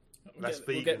Christensen. We'll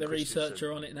get the Vegan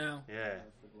researcher on it now. Yeah.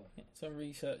 Some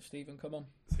research, Stephen. Come on.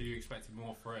 So you expected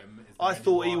more from him? Is there I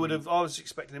thought he anyone- would have. I was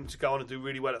expecting him to go on and do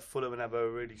really well at Fulham and have a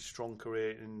really strong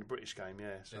career in the British game.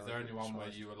 Yeah. So Is there I'm anyone where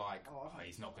surprised. you were like, Oh, oh,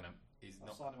 he's not gonna, he's I've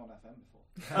not? signed him on FM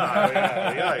before. Oh,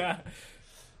 yeah, there you go.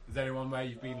 Is there anyone where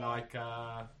you've been like,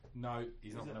 no,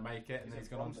 he's not gonna make it, and then he's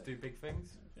gone on to do big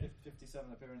things?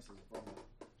 57 appearances from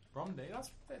Bromley,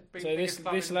 that's big. So biggest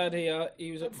club this in- lad here,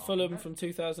 he was at Denmark, Fulham isn't it? from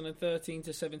 2013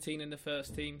 to 17 in the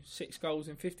first team, 6 goals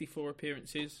in 54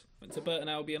 appearances. Went to Burton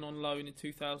Albion on loan in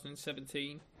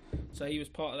 2017, so he was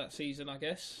part of that season, I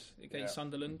guess, against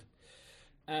Sunderland.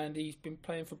 And he's been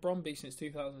playing for Bromley since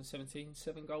 2017,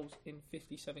 7 goals in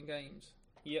 57 games.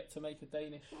 Yet to make a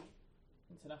Danish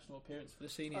international appearance for the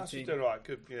senior That's team. doing right.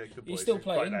 Good, yeah, good boys. He's still Great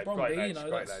playing lad, Bromley, great lads, you know.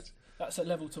 great That's, lads. that's a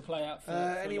level to play at. For a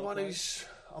lot of Anyone players. who's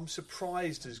I'm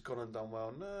surprised has gone and done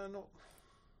well. No,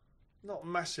 not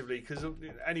massively, because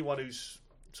anyone who's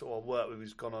sort of worked with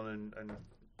who's gone on and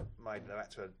made them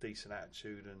to have a decent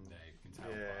attitude and Yeah, you can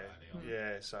tell quite early on.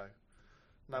 yeah. So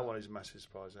no one is a massive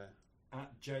surprise there.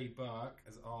 At Jay Burke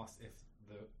has asked if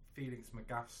the Felix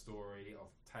Magath story of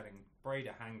telling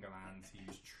Breda Hangeland to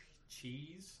use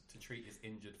cheese to treat his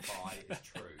injured thigh is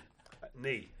true.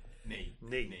 Knee,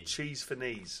 Knee. cheese for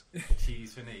knees.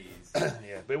 Cheese for knees.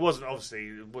 Yeah, but it wasn't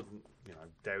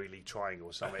Dairy League Triangle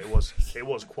or something. It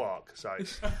was quark, so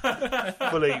it's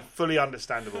fully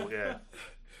understandable. Yeah,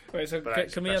 Wait, so But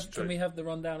can that's can true. we have the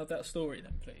rundown of that story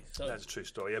then, please? So, that's a true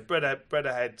story. Yeah,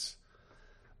 Breda had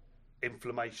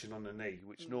inflammation on the knee,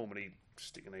 which normally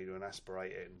stick a needle and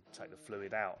aspirate it and take the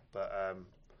fluid out. But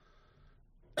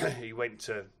he went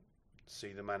to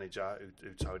see the manager who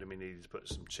told him he needed to put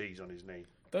some cheese on his knee.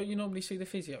 don't you normally see the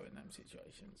physio in them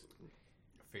situations?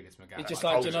 Felix Magath. He's just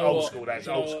like like, old- you know old what? school, that's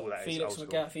You know old what? school, that is, Felix old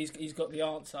school. Magath, he's got the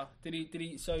answer. Did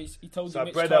he? So he told So you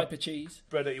which Breda- type of cheese.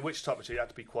 Breda, which type of cheese? It had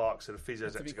to be quark, so the physios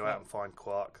Had to had be to go out quark. and find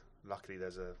quark. Luckily,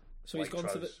 there's a So he's gone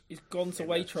to in the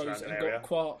Waitrose surrounding and area. got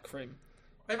quark for him.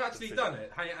 They've actually done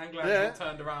it. Anglo Yeah.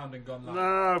 turned around and gone like...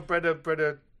 No,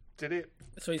 Breda did it.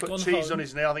 So he's Put gone cheese home. on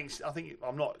his knee. I think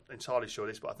I'm not entirely sure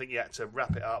of this, but I think he had to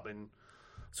wrap it up in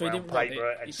So he brown didn't rub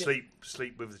paper it. and He didn't-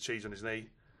 sleep with the cheese on his knee.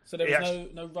 So there he was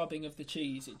actually- no rubbing of the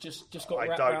cheese. It just got I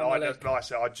wrapped don't. around the leg. Like I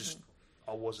said,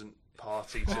 I wasn't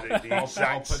party to the I'll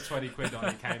exact. put 20 quid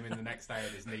on. He came in the next day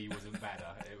and his knee wasn't better.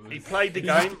 It was... He played the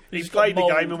game. He he's played the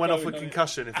got game and went off mould with going on it.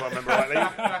 concussion, if I remember rightly.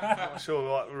 I'm not sure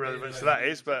what relevance to that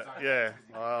is, but yeah,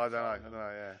 I don't know.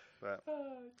 Yeah, but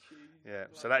yeah.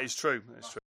 So that is true.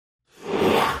 That's true.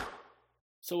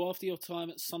 So after your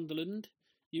time at Sunderland,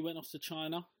 you went off to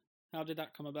China. How did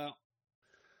that come about?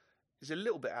 It's a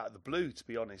little bit out of the blue, to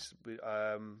be honest.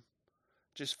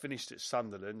 Just finished at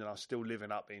Sunderland, and I was still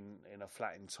living up in a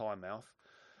flat in Tynemouth.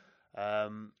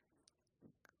 Got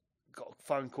a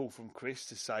phone call from Chris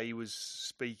to say he was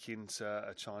speaking to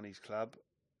a Chinese club.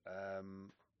 I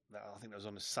think that was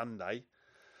on a Sunday.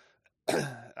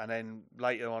 And then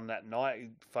later on that night,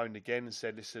 he phoned again and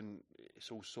said, "Listen,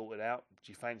 it's all sorted out.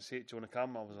 Do you fancy it? Do you want to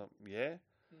come?" I was like, "Yeah."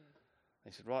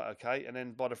 He said, "Right, okay." And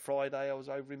then by the Friday, I was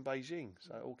over in Beijing.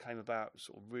 So it all came about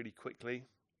sort of really quickly.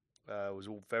 It was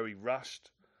all very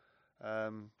rushed.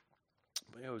 But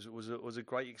yeah, it was a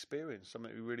great experience.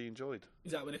 Something we really enjoyed.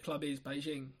 Is that where the club is,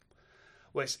 Beijing?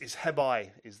 Well, it's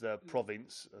Hebei is the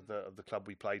province of the club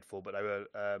we played for, but they were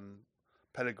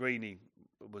Pellegrini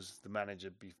was the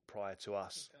manager prior to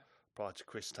us, prior to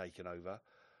Chris taking over,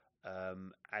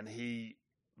 and he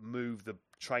moved the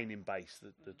training base,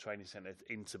 the training centre,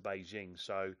 into Beijing.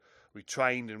 So we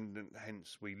trained, and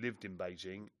hence we lived in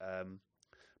Beijing.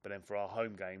 But then for our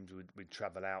home games, we'd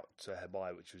travel out to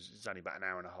Hebei, it's only about an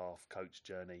hour and a half coach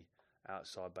journey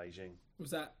outside Beijing.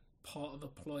 Was that part of the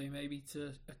ploy, maybe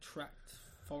to attract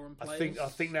foreign players? I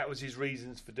think that was his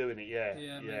reasons for doing it. Yeah,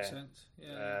 Yeah, makes sense.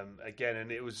 Yeah. Again,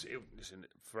 and listen,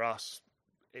 for us,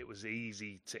 it was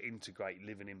easy to integrate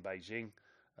living in Beijing.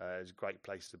 It was a great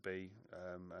place to be,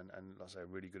 and like I say, a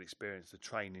really good experience. The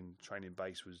training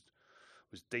base was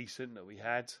decent that we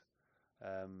had.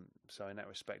 So in that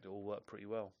respect, it all worked pretty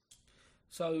well.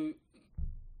 So,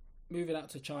 moving out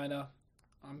to China,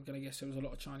 I'm going to guess there was a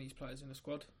lot of Chinese players in the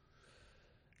squad.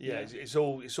 Yeah, it's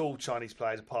all Chinese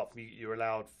players. Apart from you're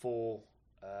allowed four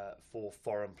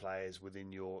foreign players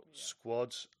within your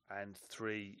squads and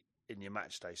 3 in your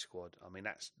match day squad. I mean,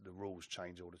 that's the rules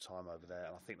change all the time over there,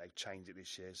 and I think they've changed it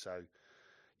this year. So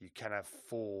you can have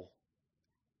 4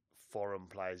 foreign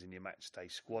players in your match day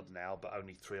squad now, but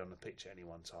only 3 on the pitch at any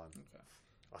one time. Okay.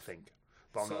 I think,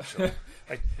 but I'm not sure.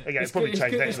 Again, it's probably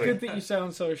changed next week. It's good that you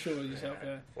sound so sure of yourself.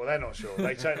 Yeah. Well, they're not sure.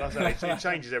 They change. Like I say, it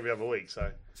changes every other week.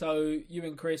 So you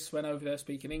and Chris went over there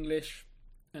speaking English,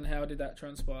 and how did that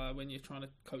transpire when you're trying to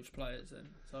coach players? Then,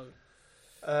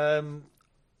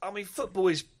 I mean, football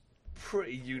is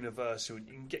pretty universal.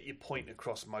 You can get your point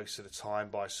across most of the time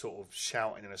by sort of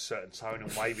shouting in a certain tone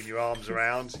and waving your arms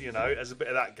around. You know, there's a bit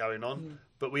of that going on.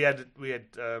 But we had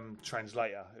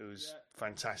translator who was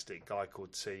fantastic, guy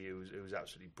called T, who was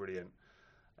absolutely brilliant.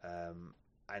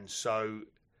 And so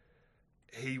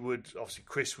he would, obviously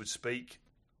Chris would speak,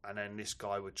 and then this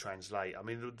guy would translate. I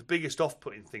mean, the biggest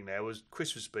off-putting thing there was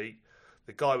Chris would speak,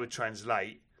 the guy would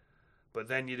translate, but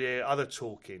then you'd hear other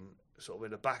talking sort of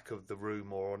in the back of the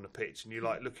room or on the pitch, and you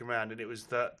like looking around, and it was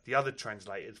the other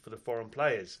translators for the foreign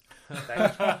players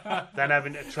then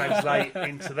having to translate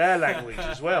into their language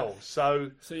as well.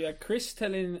 So you had Chris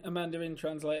telling a Mandarin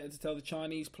translator to tell the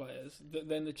Chinese players, that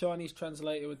then the Chinese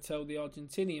translator would tell the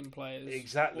Argentinian players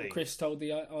exactly what Chris told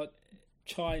the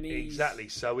Chinese. Exactly.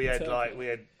 So we had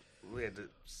a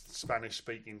Spanish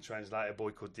speaking translator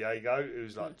boy called Diego,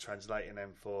 who's like translating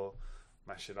them for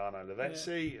Mascherano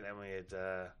Lavezzi, and then we had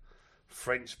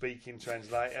French-speaking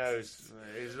translator.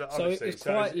 So it's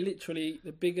quite literally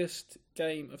the biggest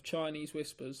game of Chinese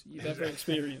whispers you've ever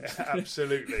experienced.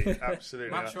 Absolutely.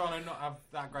 Mascherano not have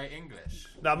that great English?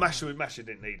 No, Mascher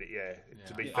didn't need it.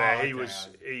 To be fair, I was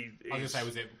going to say,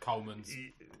 was it Coleman's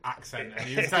accent? And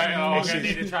he was saying, I'm going to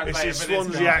need a translator it's his for this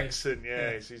Swansea guy. accent.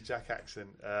 Yeah, it's his Jack accent.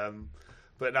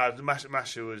 But no,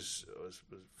 Mascher was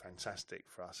fantastic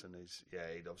for us, and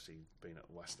he'd obviously been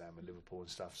at West Ham and Liverpool and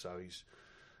stuff, so his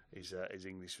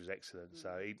English was excellent.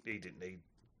 So he didn't need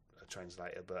a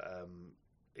translator, but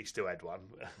he still had one.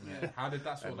 Yeah. How did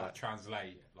that sort of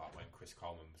translate? Like when Chris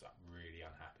Coleman was really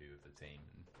unhappy with the team.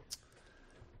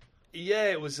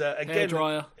 Yeah, it was again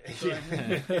hairdryer.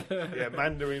 yeah,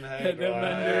 Mandarin hairdryer.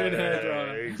 Mandarin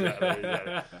hairdryer. Exactly.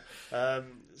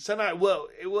 So no,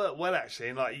 it worked well actually,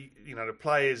 and the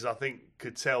players I think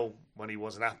could tell when he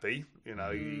wasn't happy.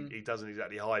 He doesn't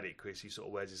exactly hide it, Chris. He sort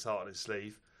of wears his heart on his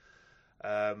sleeve.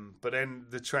 But then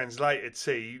the translator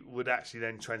T would actually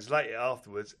then translate it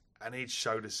afterwards, and he'd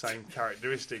show the same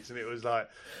characteristics, and it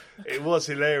was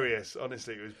hilarious.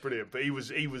 Honestly, it was brilliant. But he was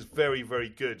very, very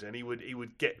good, and he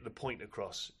would get the point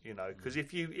across, because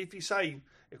if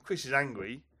Chris is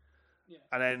angry,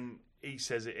 and then he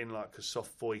says it in like a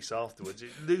soft voice afterwards,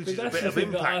 it loses a bit of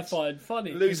impact. That I find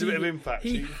funny. Loses a bit of impact.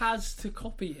 He has to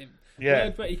copy him. Yeah,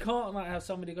 but he can't have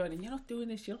somebody going, "You're not doing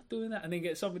this, you're not doing that," and then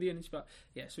get somebody in and just be like,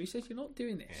 "Yeah." So he says, "You're not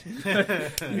doing this."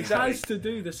 He has to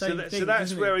do the same thing. So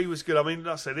that's where he was good. I mean,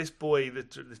 like I say, this boy, the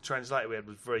translator we had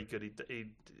was very good.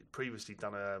 He'd previously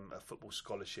done a football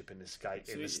scholarship in the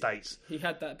States. He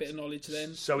had that bit of knowledge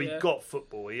then. So he got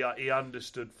football. He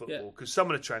understood football because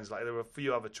some of the translators, there were a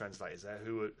few other translators there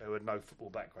who had no football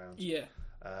backgrounds. Yeah,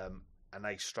 and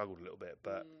they struggled a little bit,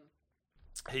 but.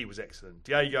 He was excellent.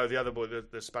 Diego, the other boy,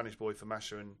 the Spanish boy for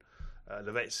Masha and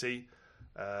Lavezzi,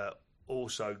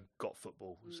 also got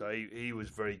football. So he was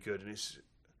very good. And it's,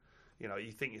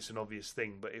 you think it's an obvious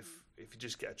thing, but if you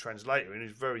just get a translator and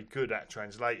who's very good at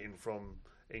translating from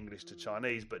English to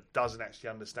Chinese, but doesn't actually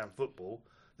understand football,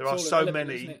 there are so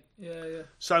many,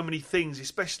 so many things,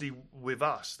 especially with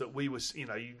us, that we was,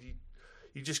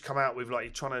 you just come out with like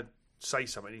you're trying to say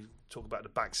something, you talk about the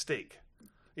back stick.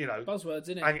 Buzzwords,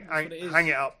 isn't it? Hang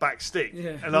it up, back stick,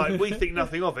 and like we think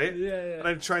nothing of it, and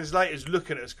then translators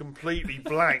looking at us completely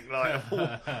blank, like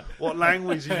what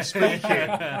language are you speaking?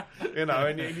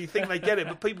 And you think they get it,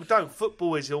 but people don't.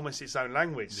 Football is almost its own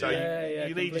language, so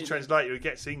you need a translator who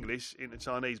gets English into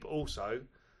Chinese, but also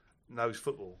knows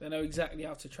football. They know exactly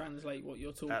how to translate what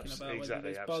you're talking about, exactly, whether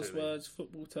it's buzzwords,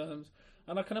 football terms,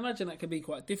 and I can imagine that can be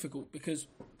quite difficult because.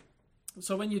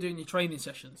 So when you're doing your training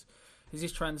sessions. Is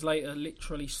this translator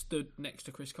literally stood next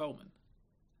to Chris Coleman?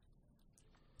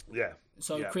 Yeah.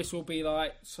 So Chris will be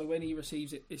like, so when he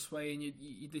receives it this way,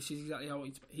 and this is exactly how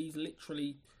he's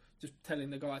literally just telling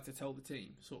the guy to tell the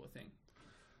team, sort of thing.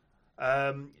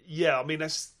 I mean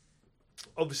that's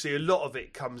obviously a lot of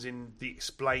it comes in the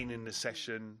explaining the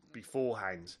session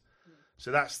beforehand.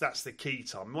 So that's the key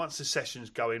time. Once the session's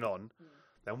going on,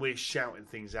 then we're shouting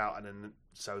things out, and then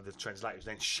so the translator's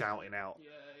then shouting out.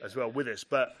 As well with us,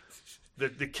 but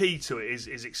the key to it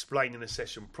is explaining the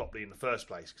session properly in the first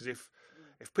place. Because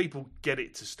if people get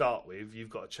it to start with, you've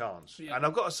got a chance. Yeah. And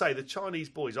I've got to say, the Chinese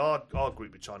boys, our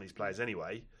group of Chinese players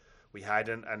anyway, we had,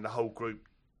 and the whole group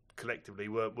collectively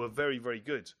were very, very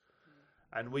good.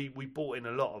 And we brought in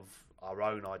a lot of our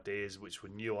own ideas, which were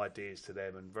new ideas to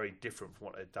them and very different from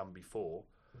what they'd done before.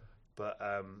 But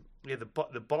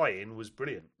the buy-in was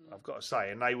brilliant. I've got to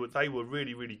say, and they were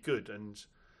really, really good. And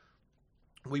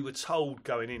we were told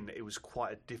going in that it was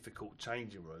quite a difficult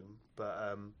changing room,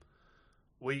 but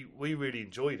we really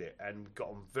enjoyed it and got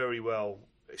on very well,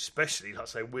 especially, like I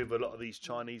say, with a lot of these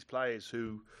Chinese players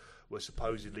who were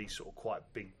supposedly sort of quite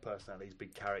big personalities,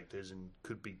 big characters, and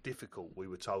could be difficult, we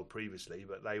were told previously,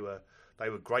 but they were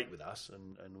great with us,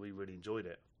 and we really enjoyed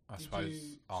it. I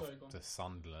suppose after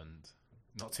Sunderland,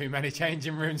 not too many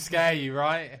changing rooms scare you,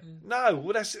 right? No,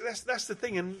 well that's the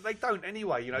thing, and they don't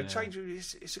anyway. Change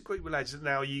rooms. It's a group of lads.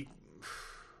 Now you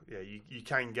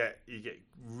can get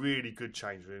really good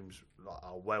change rooms, like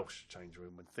our Welsh change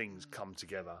room, when things come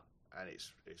together, and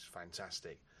it's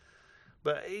fantastic.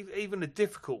 But even the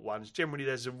difficult ones, generally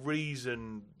there's a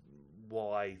reason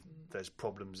why there's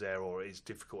problems there, or it's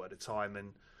difficult at the time,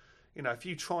 and if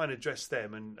you try and address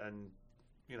them and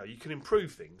you can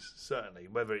improve things, certainly.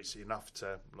 Whether it's enough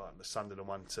to, like the Sunderland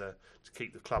one, to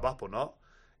keep the club up or not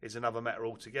is another matter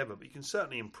altogether. But you can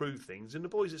certainly improve things. And the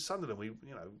boys at Sunderland,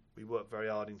 we work very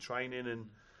hard in training, and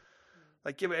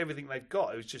they give it everything they've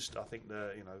got. It was just, I think,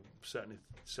 certain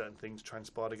things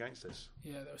transpired against us.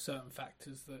 Yeah, there were certain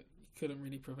factors that you couldn't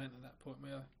really prevent at that point.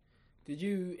 Did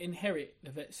you inherit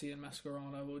Lavezzi and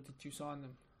Mascherano, or did you sign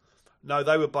them? No,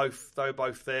 they were both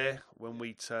there when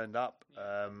we turned up.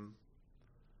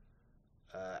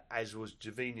 As was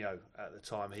Jovino at the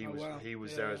time. He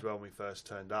was there as well when we first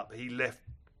turned up. He left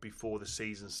before the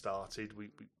season started. We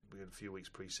had a few weeks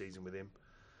pre-season with him.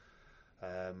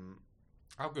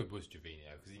 How good was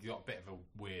Jovino? Because he's got a bit of a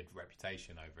weird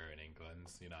reputation over in England.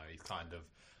 He's kind of...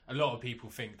 A lot of people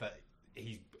think that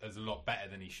he is a lot better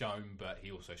than he's shown, but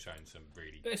he also shown some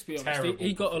really Let's be honest,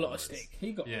 he got a lot of stick.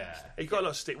 He got a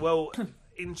lot of stick. Well,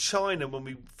 in China, when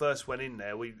we first went in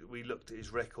there, we looked at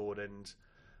his record, and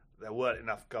there weren't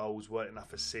enough goals, weren't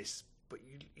enough assists. But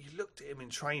you looked at him in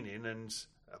training and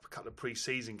a couple of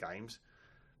pre-season games.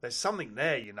 There's something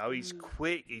there, He's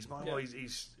quick. He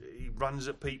runs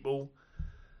at people,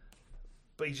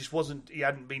 but he just wasn't. He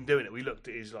hadn't been doing it. We looked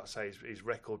at his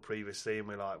record previously, and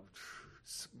we're like,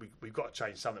 we've got to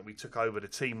change something. We took over. The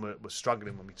team were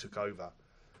struggling when we took over.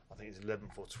 I think it's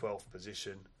 11th or 12th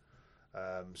position,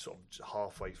 sort of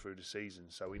halfway through the season.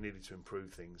 So we needed to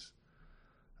improve things.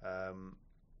 And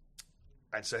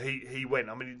so he went.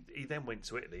 I mean, he then went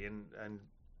to Italy and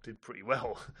did pretty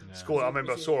well. Yeah. Scored. I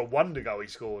remember I saw a wonder goal he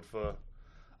scored for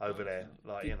over there.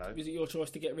 Like, you know, was it your choice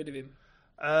to get rid of him?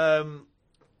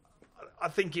 I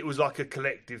think it was like a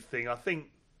collective thing. I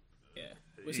think. Yeah.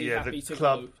 Was he happy the to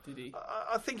club, go? Did he?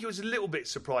 I think he was a little bit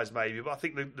surprised, maybe, but I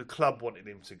think the club wanted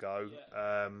him to go.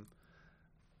 Yeah.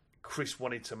 Chris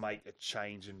wanted to make a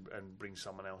change and bring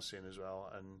someone else in as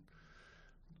well,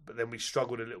 but then we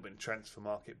struggled a little bit in the transfer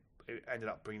market. It ended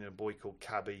up bringing a boy called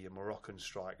Kabi, a Moroccan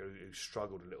striker who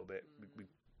struggled a little bit. We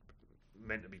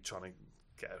meant to be trying to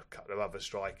get a couple of other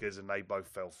strikers, and they both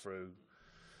fell through.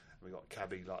 And we got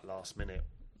Kabi like last minute.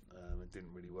 It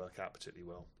didn't really work out particularly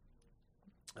well.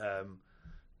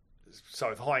 So,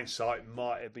 with hindsight,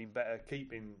 might have been better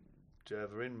keeping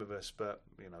Gerva in with us, but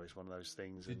you know, it's one of those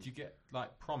things. Did you get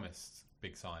like promised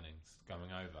big signings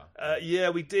going over?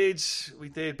 Yeah, we did,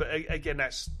 but again,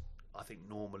 that's I think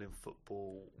normal in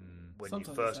football when Sometimes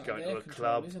you first it's go out of into their a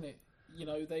control, club. isn't it? You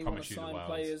know, they Promise want to you the sign world.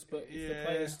 players, but if the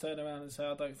players turn around and say,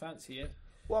 "I don't fancy it,"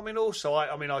 Well, I mean, also, I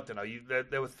don't know.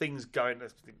 There were things going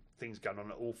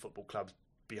on at all football clubs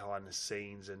behind the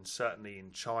scenes, and certainly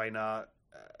in China,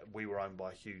 we were owned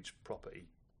by a huge property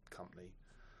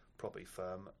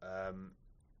firm,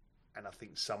 and I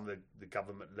think some of the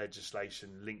government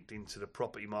legislation linked into the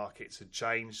property markets had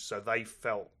changed, so they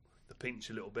felt the pinch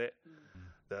a little bit,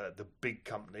 the big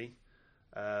company,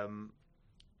 and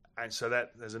so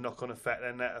that there's a knock-on effect,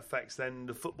 and that affects then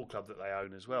the football club that they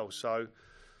own as well. So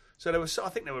I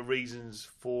think there were reasons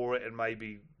for it, and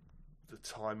maybe the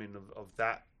timing of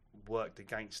that worked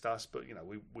against us. But you know,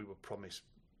 we were promised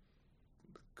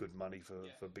good money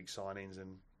for big signings,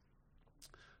 and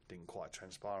didn't quite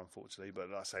transpire, unfortunately. But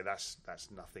like I say, that's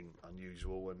nothing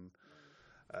unusual, and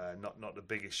not the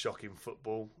biggest shock in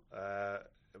football,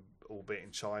 albeit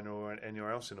in China or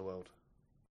anywhere else in the world.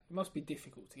 it must be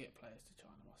difficult to get players to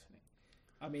China, mustn't it?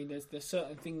 I mean, there's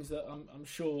certain things that I'm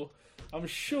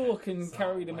sure can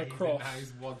carry them across.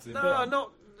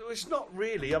 It's not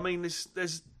really. I mean,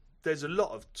 there's a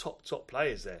lot of top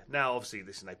players there. Now, obviously,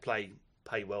 listen, they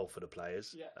pay well for the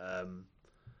players. Yeah.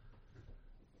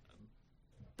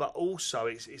 But also,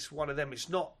 it's one of them. It's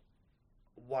not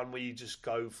one where you just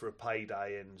go for a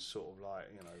payday and sort of like,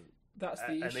 you know, That's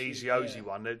the an issue, easy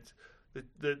one.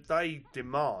 They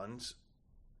demand,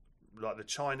 like the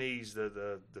Chinese,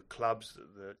 the clubs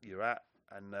that you're at,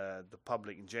 and the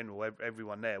public in general,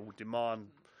 everyone there will demand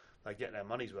they get their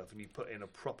money's worth, and you put in a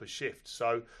proper shift.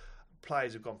 So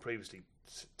players have gone previously.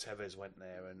 Tevez went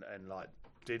there and like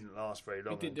didn't last very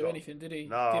long. He didn't do anything, did he?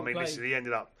 No, I Didn't mean, play. listen, he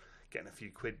ended up getting a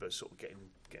few quid, but sort of getting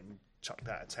chucked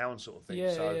out of town, sort of thing.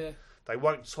 Yeah, so yeah. they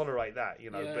won't tolerate that,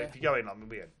 you know. Yeah. But if you go in, I mean,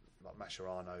 we had like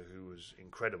Mascherano, who was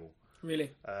incredible.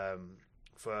 Really?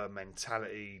 For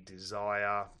mentality,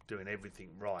 desire, doing everything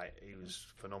right, he was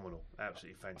phenomenal,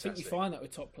 absolutely I fantastic. think you find that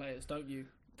with top players, don't you?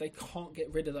 They can't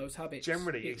get rid of those habits.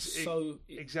 Generally,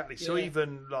 exactly. So yeah.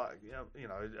 even like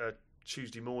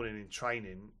Tuesday morning in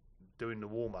training, doing the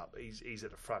warm up, he's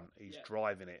at the front, he's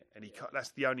driving it, and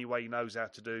that's the only way he knows how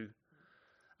to do.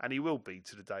 And he will be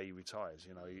to the day he retires.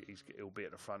 You know, he'll be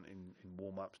at the front in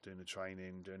warm ups, doing the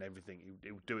training, doing everything.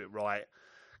 He'll do it right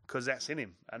because that's in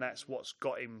him, and that's what's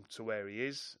got him to where he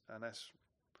is, and that's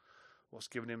what's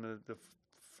given him the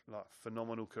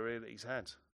phenomenal career that he's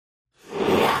had.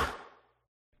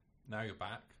 Now you're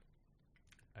back.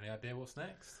 Any idea what's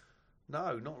next?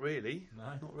 No, not really.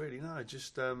 No? Not really. No,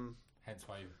 just. Hence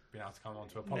why you've been able to come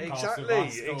onto a podcast with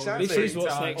us. Exactly. This is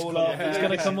what's next. It's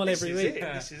going to come on every week.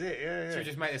 This is it. Yeah. Should we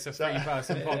just make this a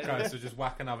three-person podcast, or just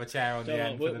whack another chair on the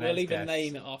end for the next We'll even guest?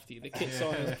 name it after you. The Kit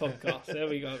Simons podcast. There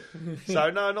we go. So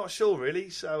no, not sure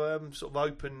really. So sort of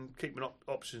open, keeping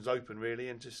options open really,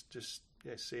 and just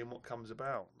seeing what comes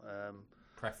about.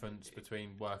 Preference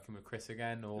between working with Chris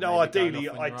again, or no, maybe going off on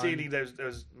your ideally, own?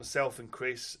 there's myself and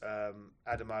Chris,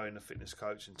 Adam Owen, the fitness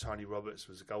coach, and Tony Roberts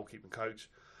was the goalkeeping coach.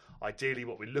 Ideally,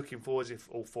 what we're looking for is if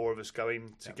all four of us go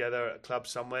in together at a club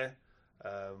somewhere.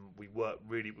 We work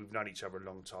really. We've known each other a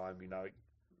long time. We know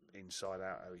inside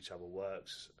out how each other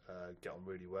works. Get on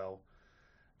really well,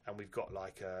 and we've got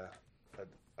like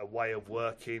a way of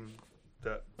working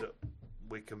that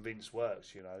we're convinced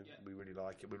works. You know, we really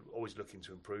like it. We're always looking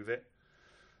to improve it.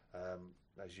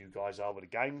 As you guys are with the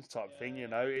games type thing, you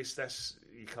know,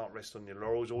 you can't rest on your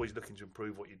laurels. Always looking to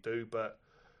improve what you do, but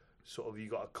sort of you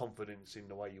got a confidence in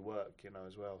the way you work, you know,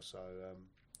 as well. So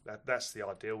that's the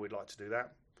ideal. We'd like to do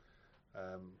that.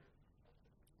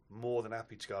 More than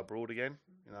happy to go abroad again.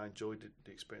 You know, I enjoyed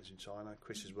the experience in China.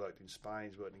 Chris has worked in Spain.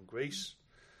 He's worked in Greece.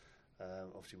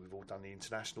 Obviously, we've all done the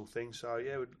international thing, so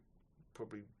yeah, we'd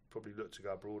probably look to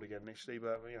go abroad again initially,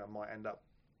 but might end up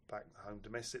back home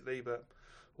domestically, but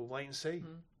we'll wait and see.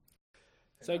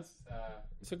 So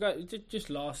just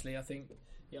lastly, I think,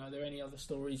 are there any other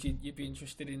stories you'd be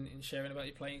interested in sharing about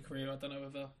your playing career? I don't know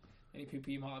whether any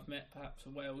people you might have met, perhaps a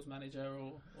Wales manager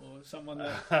or someone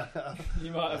that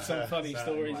you might have some funny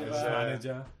stories about.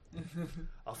 Manager.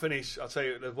 I'll tell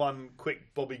you the one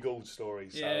quick Bobby Gould story.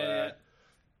 So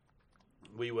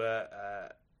we were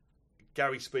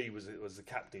Gary Speed was the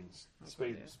captain.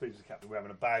 Speed was the captain. We were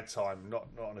having a bad time, not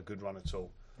on a good run at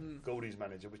all. Goldie's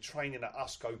manager. We're training at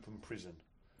Usk Open Prison.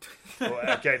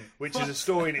 Again, which is a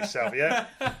story in itself, yeah.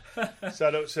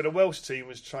 So the Welsh team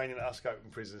was training at Usk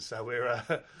Open Prison. So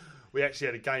we actually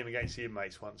had a game against the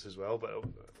inmates once as well. But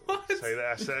so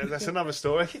that's another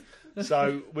story.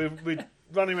 So we're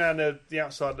running around the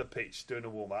outside of the pitch doing a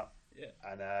warm up,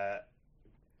 and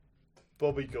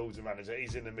Bobby Gould's the manager.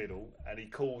 He's in the middle, and he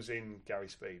calls in Gary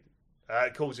Speed.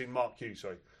 Calls in Mark Hughes.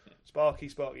 Sorry, Sparky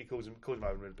calls him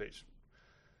over the pitch.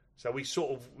 So we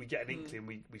get an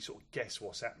inkling, we sort of guess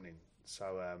what's happening.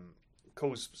 So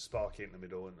calls Sparky in the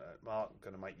middle, and Mark, I'm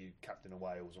going to make you captain of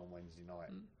Wales on Wednesday night.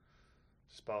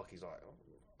 Sparky's like,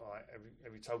 all right,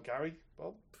 have you told Gary,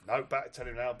 Bob? No, better tell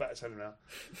him now.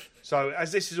 So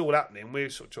as this is all happening, we're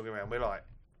sort of jogging around, we're like,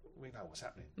 we know what's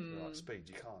happening. We're like, Speed,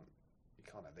 you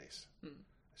can't have this.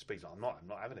 Speed's like, I'm not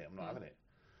having it.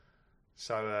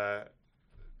 So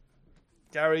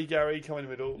Gary, come in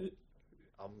the middle.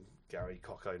 Gary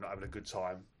Cocko not having a good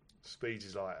time. Speed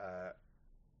is like,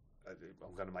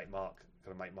 I'm going to make Mark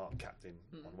captain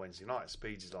on Wednesday night.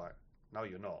 Speed is like, no,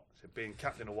 you're not. So being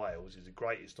captain of Wales is the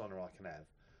greatest honour I can have,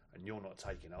 and you're not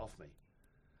taking it off me.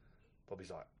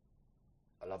 Bobby's like,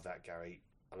 I love that, Gary.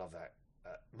 I love that.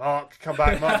 Mark, come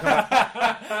back.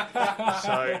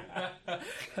 So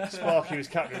Sparky was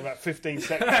captain in about 15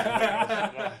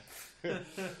 seconds.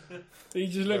 He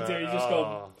just looked at it, he just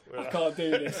gone, I can't do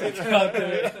this. I can't do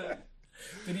it.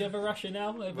 Did he ever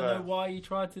rationale? Know why he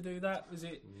tried to do that? Was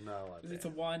it to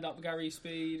wind up Gary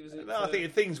Speed? Was it? No, I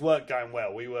think things weren't going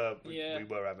well. We were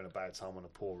having a bad time on a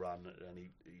poor run, and he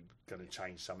going to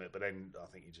change something. But then I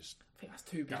think he just that's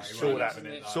too big.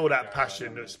 Saw that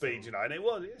passion at Speed, and it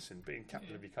was. Listen, being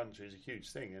captain of your country is a huge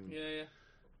thing, and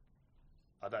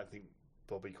I don't think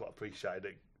Bobby quite appreciated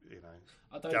it.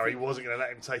 Gary wasn't going to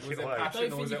let him take it away.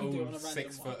 Or was it all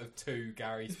 6'2"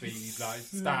 Gary Speed like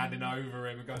standing over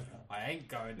him and going, I ain't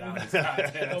going down this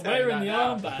path. I'm wearing the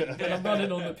armband and I'm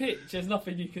running on the pitch. There's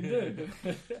nothing you can do.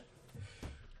 I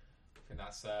think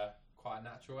that's quite a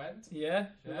natural end. Yeah,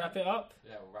 we'll wrap it up.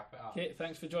 Yeah, we'll wrap it up. Kit,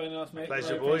 thanks for joining us, mate.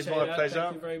 Pleasure, boys. My pleasure.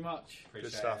 Thank you very much.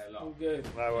 Appreciate Good stuff. it a lot. All good.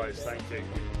 No worries. Thank you.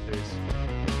 Cheers.